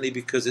 almost certainly,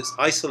 because it's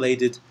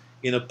isolated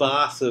in a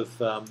bath of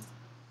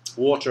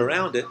water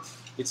around it,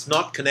 it's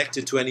not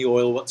connected to any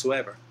oil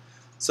whatsoever.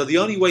 So the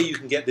only way you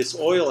can get this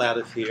oil out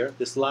of here,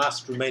 this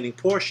last remaining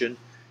portion,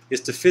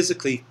 is to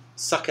physically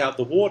suck out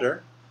the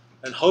water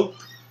and hope,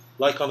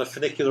 like on a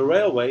funicular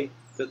railway,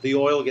 that the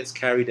oil gets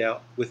carried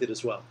out with it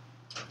as well.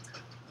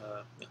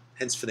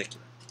 Hence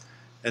funicular.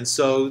 And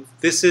so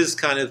this is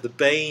kind of the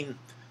bane.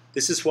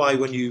 This is why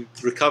when you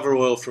recover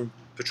oil from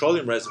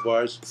petroleum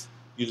reservoirs,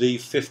 you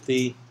leave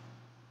 50%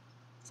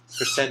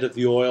 of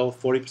the oil,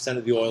 40%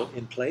 of the oil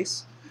in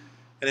place.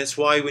 And it's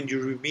why when you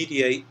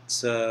remediate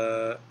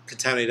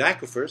contaminated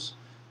aquifers,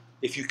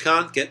 if you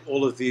can't get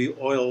all of the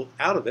oil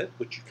out of it,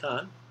 which you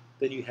can't,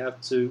 then you have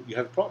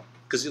a problem,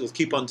 because it will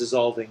keep on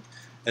dissolving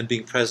and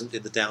being present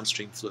in the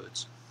downstream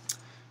fluids.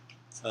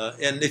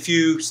 And if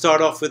you start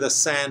off with a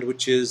sand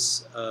which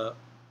is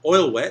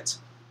oil wet,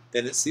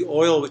 then it's the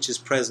oil which is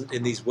present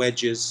in these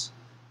wedges,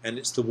 and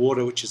it's the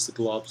water which is the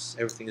globs.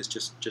 Everything is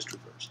just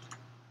reversed.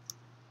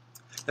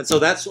 And so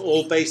that's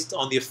all based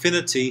on the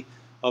affinity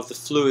of the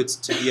fluids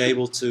to be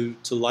able to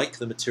like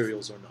the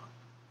materials or not.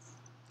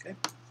 Okay?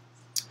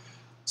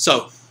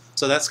 So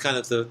that's kind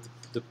of the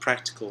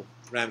practical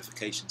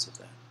ramifications of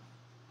that.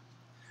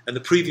 And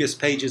the previous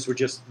pages were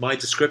just my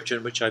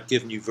description, which I've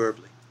given you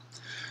verbally.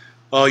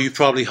 Oh, you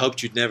probably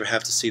hoped you'd never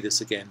have to see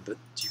this again, but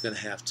you're going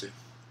to have to.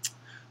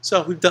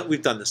 So we've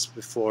done this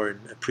before in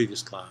a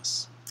previous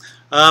class.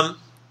 The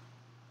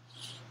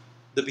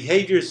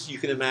behaviors you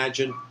can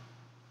imagine,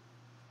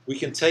 we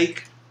can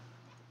take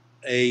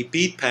a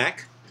bead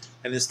pack,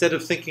 and instead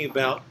of thinking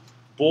about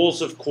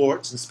balls of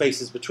quartz and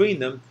spaces between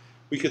them,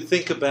 we could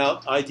think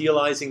about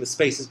idealizing the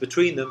spaces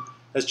between them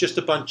as just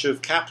a bunch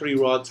of capillary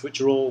rods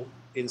which are all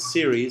in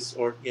series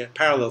or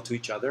parallel to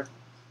each other,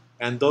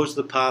 and those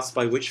are the paths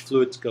by which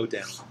fluids go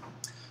down.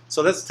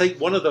 So let's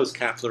take one of those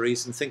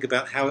capillaries and think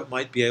about how it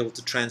might be able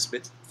to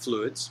transmit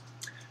fluids.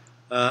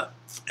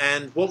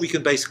 And what we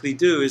can basically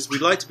do is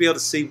we'd like to be able to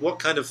see what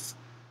kind of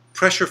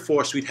pressure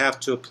force we'd have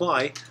to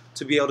apply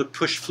to be able to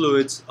push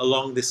fluids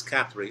along this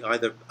capillary,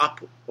 either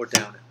up or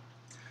down it.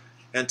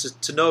 And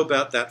to know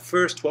about that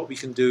first, what we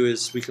can do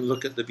is we can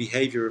look at the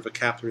behavior of a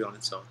capillary on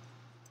its own.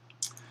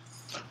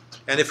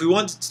 And if we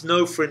wanted to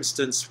know, for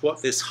instance,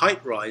 what this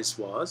height rise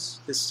was,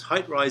 this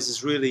height rise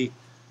is really,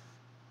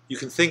 you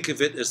can think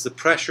of it as the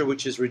pressure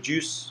which is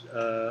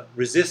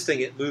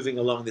resisting it moving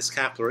along this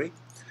capillary.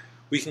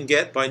 We can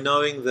get by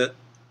knowing that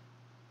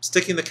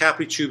sticking the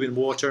capillary tube in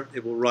water,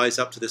 it will rise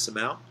up to this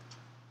amount.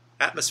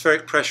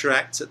 Atmospheric pressure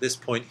acts at this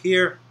point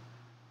here.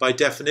 By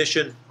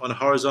definition, on a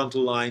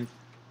horizontal line,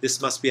 this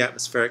must be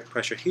atmospheric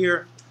pressure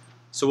here.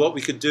 So what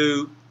we could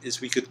do is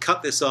we could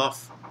cut this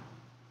off,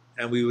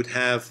 and we would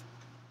have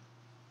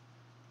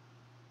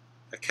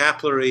a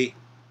capillary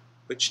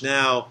which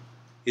now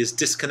is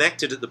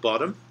disconnected at the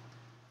bottom,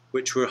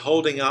 which we're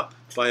holding up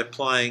by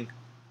applying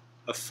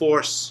a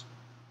force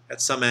at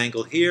some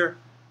angle here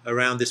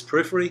around this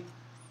periphery,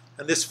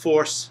 and this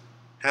force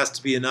has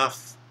to be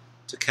enough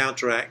to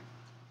counteract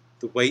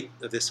the weight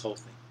of this whole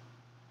thing.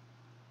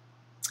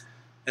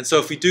 And so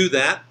if we do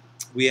that,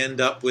 we end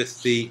up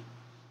with the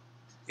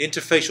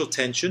interfacial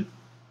tension.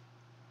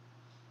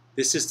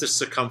 This is the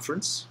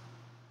circumference.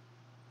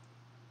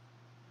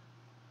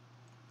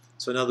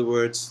 So in other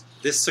words,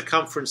 this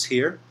circumference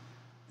here,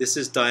 this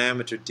is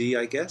diameter d,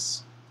 I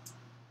guess.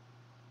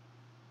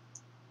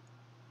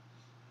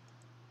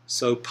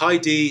 So pi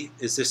d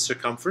is this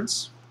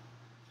circumference.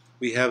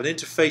 We have an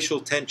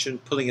interfacial tension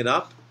pulling it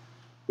up,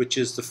 which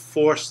is the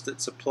force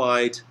that's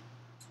applied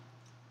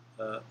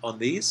on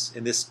these,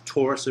 in this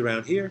torus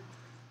around here.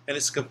 And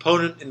its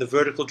component in the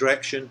vertical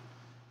direction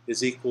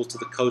is equal to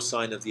the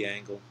cosine of the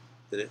angle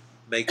that it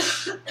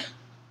makes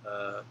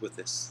with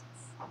this.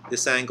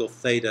 This angle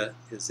theta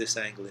is this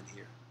angle in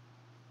here,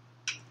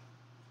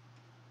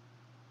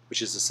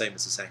 which is the same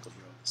as this angle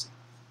here, obviously.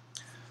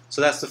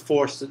 So that's the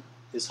force that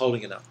is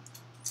holding it up.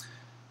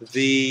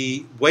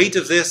 The weight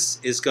of this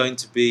is going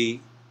to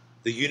be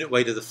the unit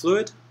weight of the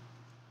fluid,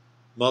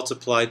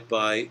 multiplied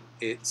by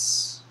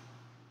its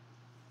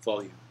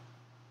volume.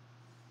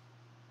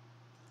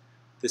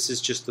 This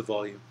is just the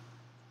volume.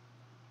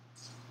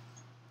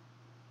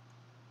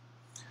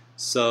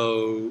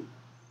 So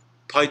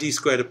pi d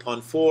squared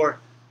upon 4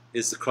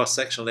 is the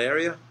cross-sectional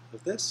area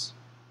of this.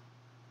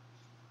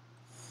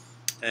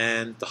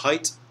 And the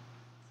height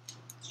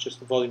is just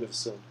the volume of a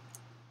cylinder.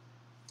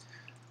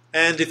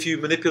 And if you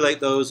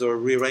manipulate those or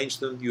rearrange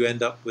them, you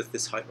end up with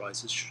this height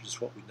rise, which is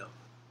what we know.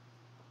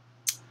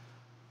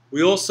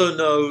 We also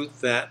know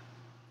that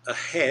a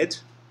head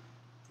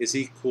is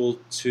equal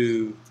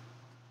to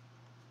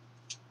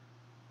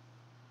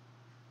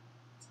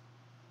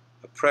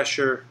a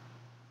pressure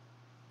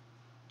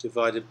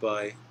divided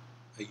by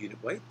a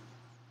unit weight,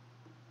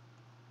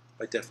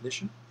 by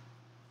definition.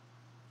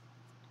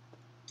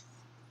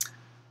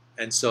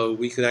 And so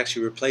we could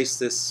actually replace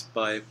this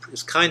by,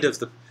 it's kind of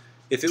the,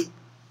 if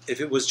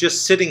it was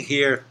just sitting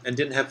here and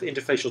didn't have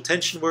interfacial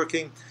tension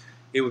working,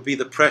 it would be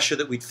the pressure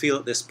that we'd feel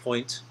at this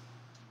point,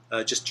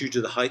 just due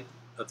to the height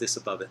of this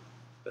above it.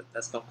 But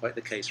that's not quite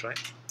the case, right?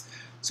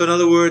 So in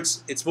other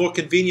words, it's more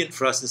convenient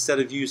for us, instead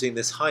of using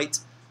this height,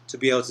 to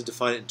be able to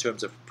define it in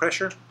terms of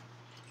pressure.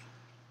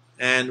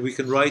 And we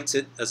can write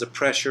it as a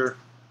pressure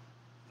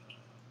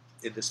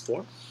in this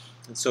form.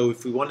 And so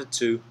if we wanted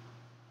to,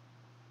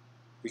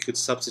 we could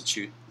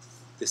substitute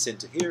this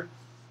into here.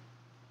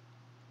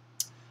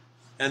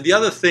 And the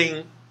other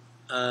thing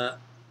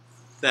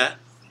that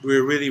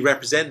we're really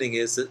representing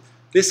is that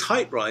this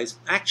height rise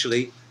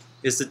actually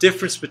is the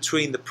difference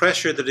between the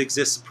pressure that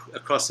exists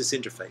across this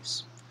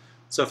interface.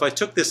 So if I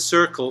took this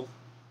circle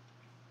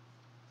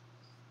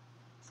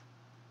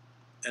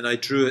and I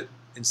drew it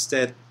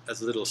instead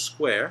as a little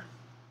square,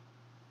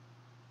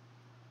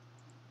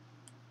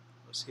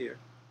 was here,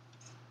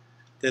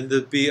 then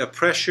there'd be a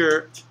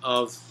pressure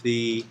of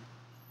the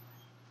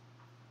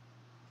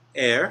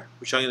air,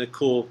 which I'm going to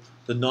call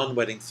the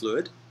non-wetting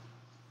fluid,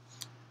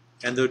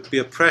 and there'd be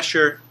a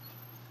pressure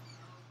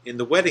in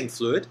the wetting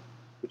fluid,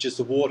 which is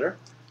the water,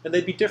 and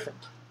they'd be different.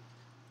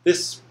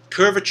 This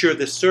curvature of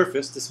this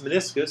surface, this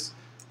meniscus,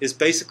 is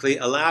basically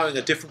allowing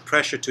a different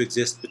pressure to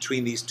exist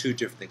between these two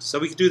different things. So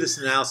we can do this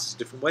analysis a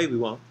different way, we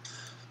won't,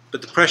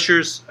 but the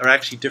pressures are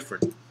actually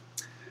different.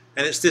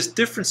 And it's this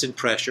difference in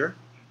pressure,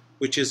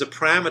 which is a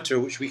parameter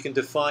which we can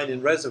define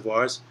in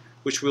reservoirs,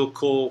 which we'll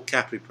call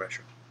capillary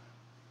pressure.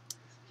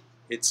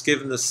 It's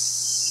given the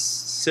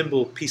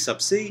symbol P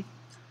sub C,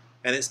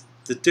 and it's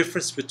the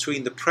difference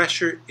between the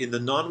pressure in the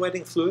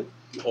non-wetting fluid,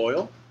 the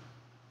oil,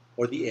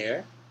 or the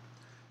air,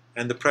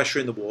 and the pressure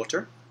in the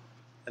water.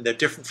 And they're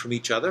different from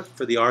each other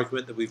for the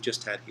argument that we've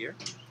just had here.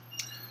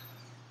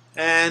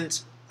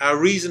 And our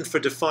reason for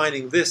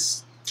defining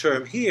this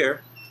term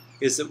here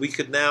is that we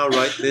could now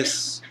write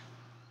this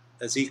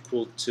as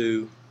equal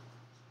to,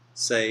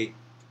 say,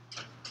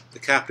 the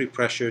capillary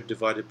pressure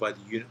divided by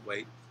the unit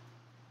weight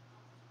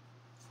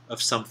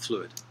of some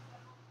fluid.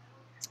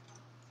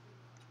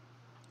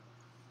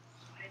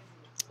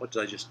 What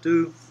did I just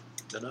do?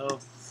 Don't know.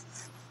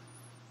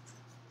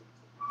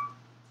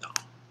 No.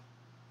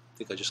 I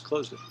think I just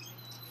closed it.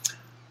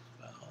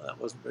 Well, that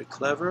wasn't very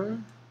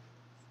clever.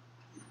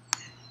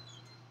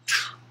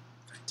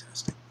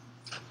 Fantastic.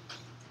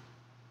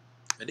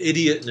 An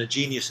idiot and a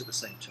genius at the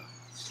same time.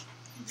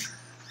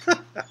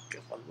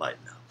 Come on, light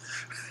now.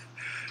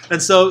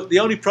 And so the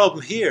only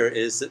problem here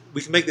is that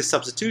we can make this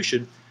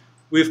substitution.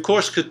 We of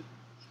course could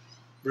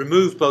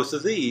remove both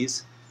of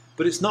these,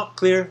 but it's not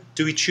clear,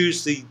 do we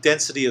choose the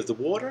density of the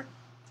water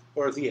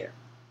or of the air?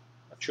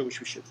 Not sure which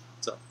we should.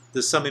 So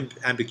there's some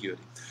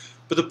ambiguity.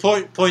 But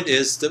the point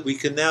is that we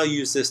can now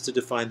use this to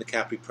define the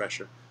capillary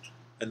pressure.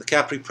 And the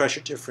capillary pressure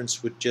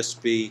difference would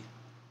just be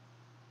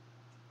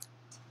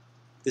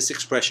this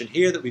expression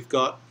here that we've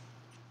got,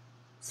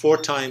 4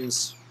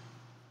 times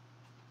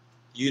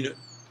unit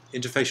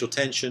interfacial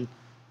tension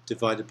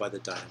divided by the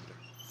diameter.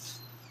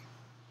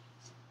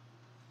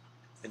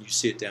 And you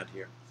see it down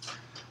here.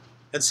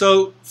 And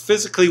so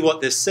physically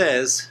what this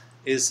says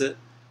is that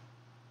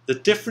the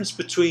difference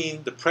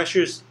between the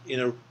pressures in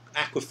an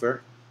aquifer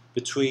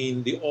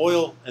between the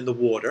oil and the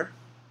water,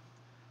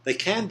 they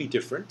can be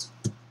different,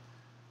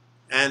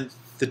 and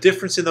the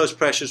difference in those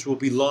pressures will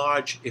be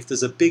large if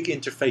there's a big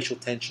interfacial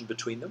tension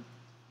between them,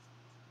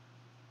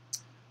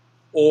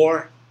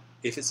 or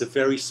if it's a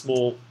very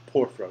small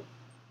pore throat.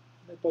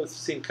 They both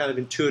seem kind of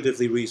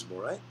intuitively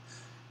reasonable, right?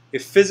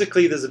 If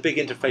physically there's a big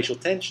interfacial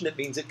tension, it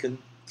means it can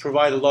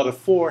provide a lot of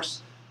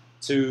force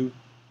to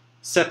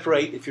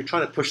separate. If you're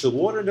trying to push the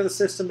water into the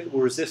system, it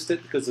will resist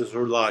it because there's a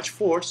large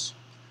force.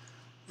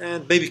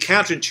 And maybe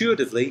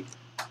counterintuitively,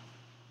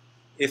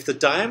 if the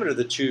diameter of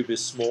the tube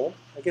is small,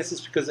 I guess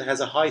it's because it has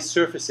a high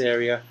surface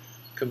area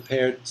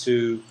compared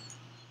to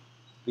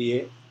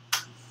the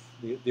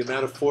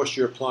amount of force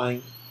you're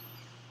applying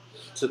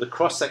to the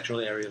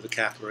cross-sectional area of the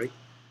capillary,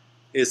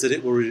 is that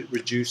it will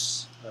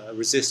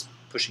resist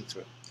pushing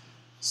through.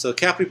 So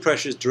capillary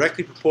pressure is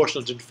directly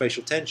proportional to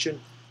interfacial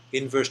tension,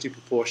 inversely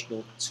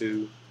proportional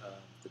to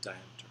the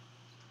diameter.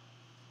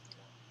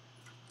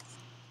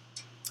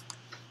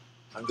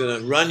 I'm going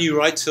to run you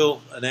right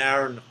till an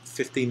hour and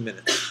 15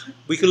 minutes.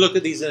 We can look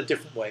at these in a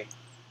different way.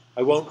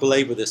 I won't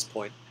belabor this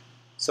point.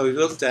 So we've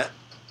looked at,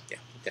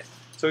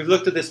 So we've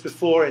looked at this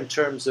before in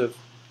terms of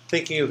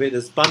thinking of it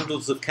as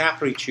bundles of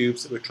capillary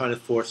tubes that we're trying to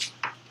force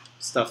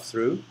stuff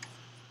through.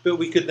 But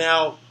we could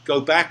now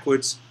go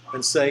backwards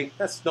and say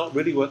that's not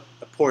really what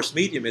a porous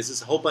medium is.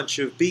 It's a whole bunch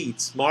of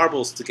beads,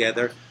 marbles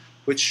together,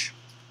 which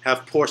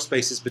have pore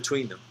spaces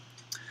between them.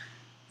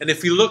 And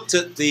if we looked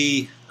at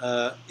the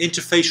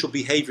interfacial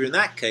behavior in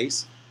that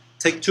case,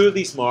 take two of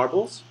these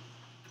marbles,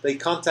 they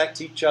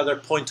contact each other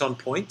point on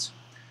point.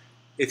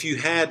 If you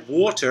had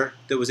water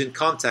that was in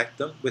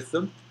contact with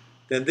them,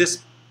 then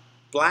this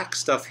black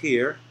stuff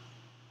here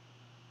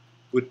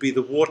would be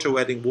the water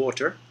wetting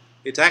water.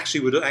 It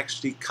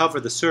would cover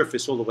the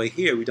surface all the way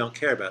here. We don't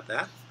care about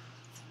that.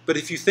 But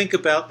if you think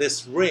about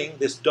this ring,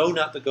 this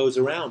donut that goes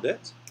around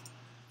it,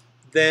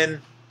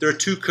 then there are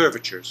two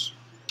curvatures.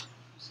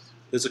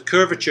 There's a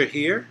curvature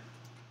here,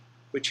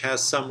 which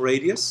has some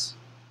radius,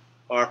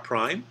 r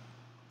prime.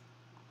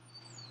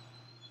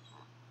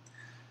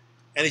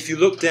 And if you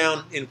look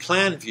down in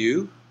plan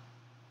view,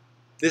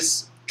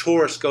 this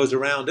torus goes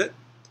around it.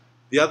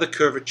 The other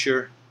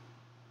curvature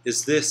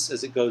is this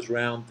as it goes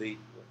round the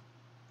ring.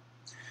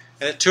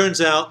 And it turns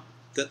out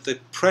that the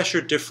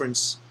pressure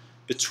difference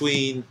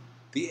between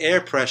the air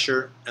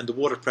pressure and the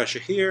water pressure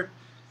here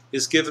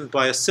is given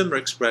by a similar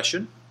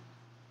expression,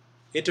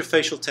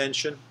 interfacial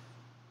tension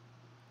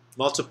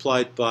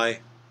multiplied by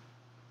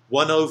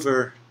 1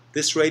 over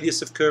this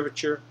radius of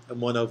curvature and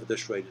 1 over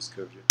this radius of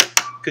curvature.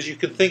 Because you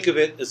can think of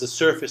it as a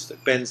surface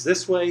that bends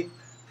this way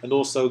and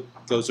also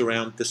goes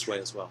around this way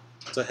as well.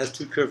 So it has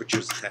two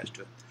curvatures attached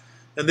to it.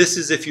 And this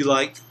is, if you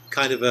like,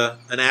 kind of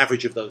an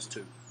average of those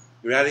two.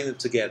 You're adding them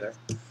together.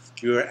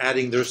 You're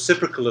adding the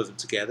reciprocal of them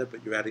together,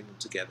 but you're adding them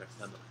together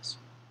nonetheless.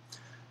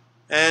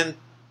 And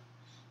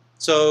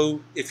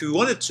so if you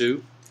wanted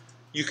to,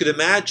 you could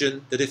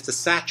imagine that if the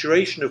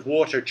saturation of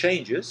water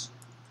changes,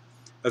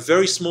 a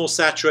very small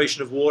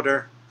saturation of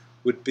water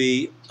would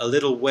be a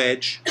little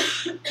wedge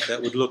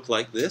that would look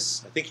like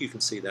this. I think you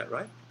can see that,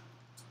 right?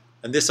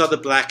 And this other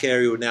black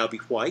area would now be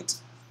white.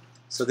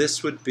 So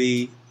this would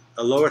be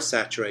a lower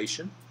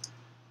saturation,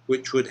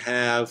 which would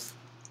have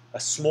a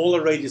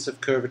smaller radius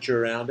of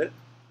curvature around it,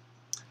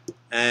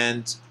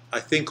 and I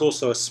think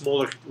also a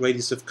smaller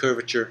radius of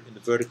curvature in the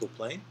vertical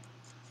plane.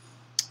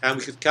 And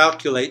we could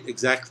calculate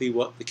exactly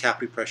what the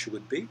capillary pressure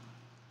would be.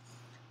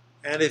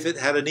 And if it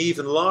had an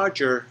even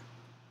larger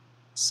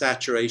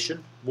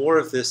saturation, more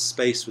of this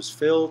space was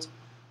filled,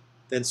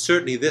 then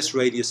certainly this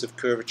radius of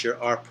curvature,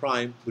 r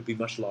prime, would be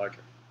much larger.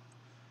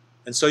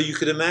 And so you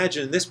could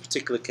imagine in this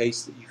particular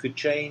case that you could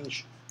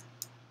change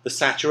the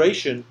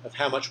saturation of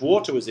how much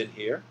water was in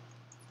here.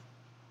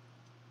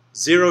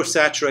 0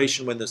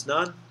 saturation when there's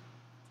none.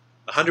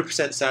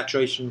 100%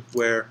 saturation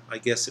where I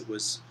guess it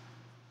was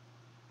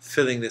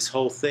filling this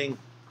whole thing.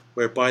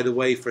 Where, by the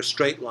way, for a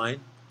straight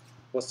line,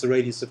 what's the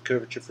radius of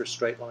curvature for a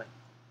straight line?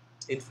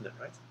 Infinite,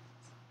 right?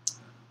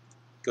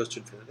 Goes to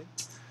infinity.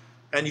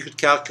 And you could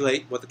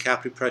calculate what the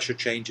capillary pressure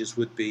changes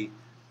would be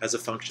as a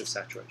function of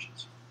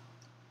saturations.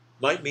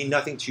 Might mean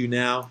nothing to you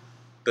now,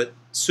 but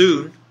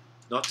soon,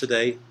 not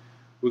today,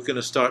 we're going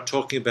to start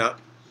talking about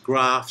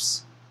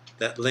graphs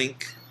that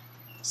link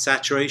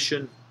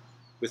saturation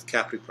with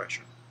capillary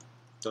pressure.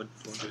 Don't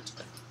do it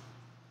today.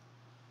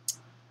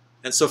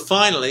 And so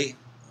finally,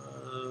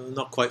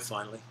 not quite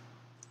finally,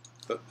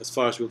 but as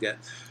far as we'll get,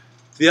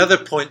 the other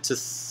point to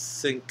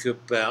think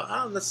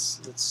about. Let's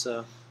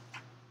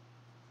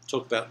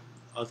talk about.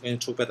 I'm going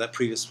to talk about that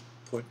previous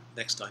point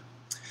next time.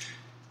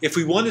 If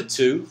we wanted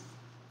to,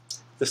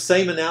 the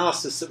same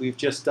analysis that we've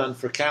just done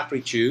for a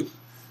capillary tube,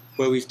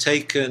 where we've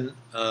taken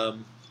a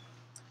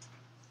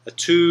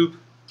tube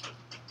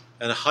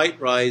and a height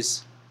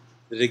rise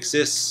that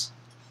exists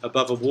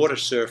above a water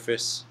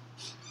surface,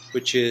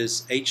 which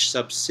is h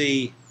sub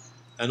c,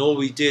 and all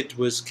we did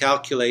was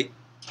calculate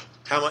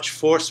how much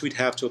force we'd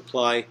have to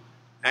apply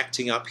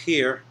acting up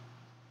here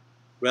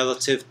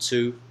relative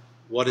to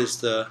what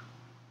is the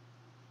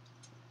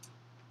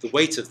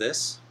weight of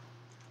this.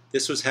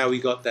 This was how we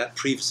got that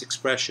previous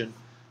expression,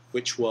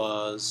 which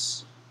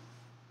was,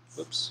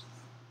 whoops,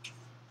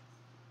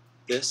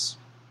 this.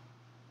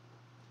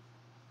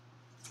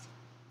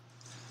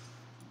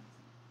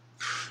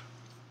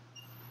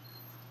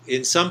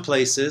 In some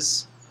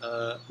places,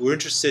 we're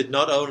interested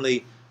not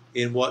only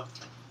in what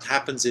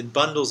happens in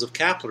bundles of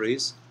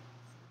capillaries,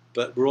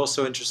 but we're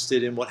also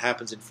interested in what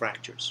happens in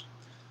fractures.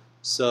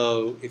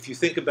 So if you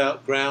think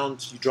about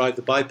ground, you drive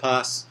the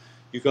bypass,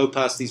 you go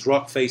past these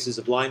rock faces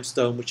of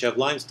limestone, which have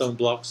limestone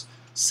blocks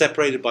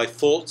separated by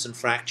faults and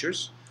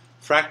fractures.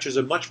 Fractures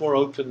are much more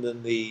open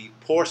than the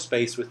pore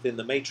space within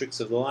the matrix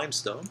of the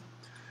limestone.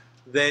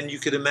 Then you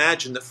could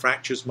imagine that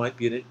fractures might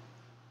be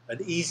an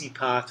easy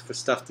path for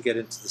stuff to get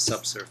into the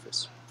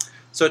subsurface.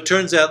 So it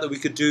turns out that we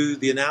could do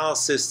the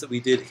analysis that we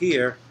did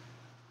here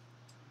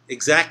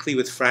exactly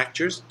with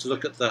fractures to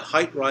look at the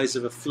height rise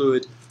of a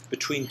fluid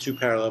between two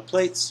parallel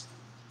plates.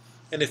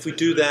 And if we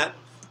do that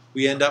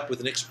we end up with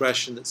an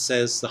expression that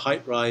says the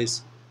height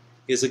rise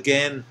is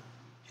again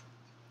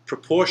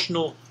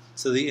proportional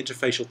to the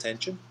interfacial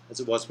tension, as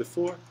it was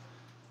before,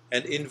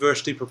 and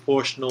inversely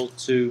proportional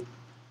to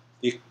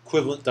the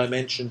equivalent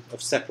dimension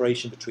of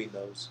separation between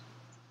those,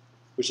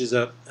 which is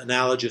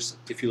analogous,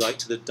 if you like,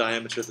 to the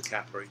diameter of the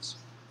capillaries.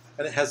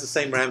 And it has the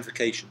same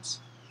ramifications.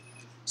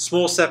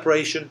 Small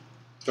separation,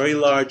 very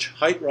large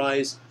height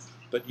rise,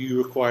 but you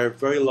require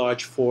very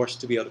large force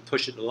to be able to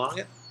push it along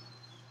it.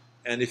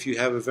 And if you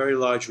have a very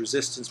large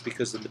resistance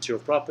because of the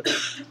material property,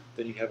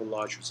 then you have a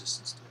large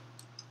resistance to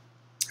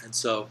it. And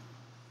so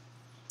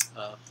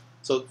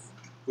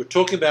we're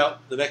talking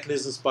about the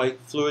mechanisms by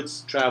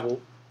fluids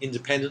travel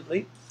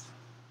independently.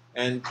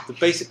 And the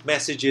basic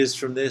message is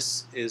from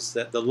this is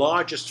that the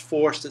largest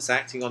force that's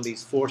acting on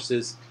these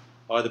forces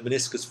are the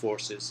meniscus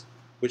forces,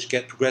 which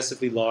get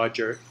progressively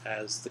larger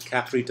as the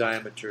capillary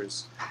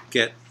diameters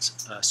get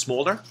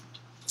smaller.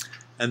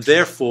 And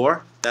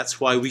therefore, that's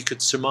why we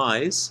could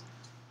surmise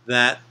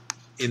that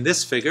in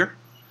this figure,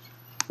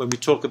 when we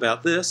talk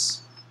about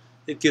this,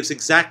 it gives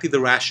exactly the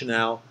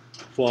rationale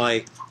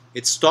why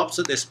it stops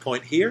at this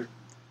point here,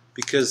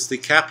 because the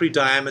capillary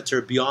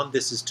diameter beyond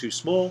this is too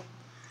small,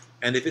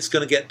 and if it's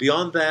going to get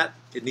beyond that,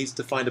 it needs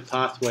to find a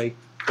pathway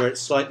where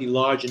it's slightly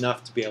large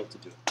enough to be able to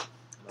do it.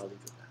 And I'll leave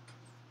it at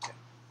that. Okay.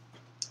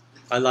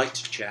 I like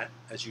to chat,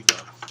 as you know.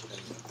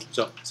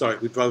 So, sorry,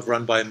 we've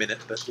run by a minute,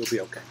 but we'll be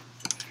okay.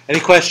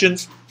 Any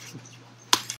questions?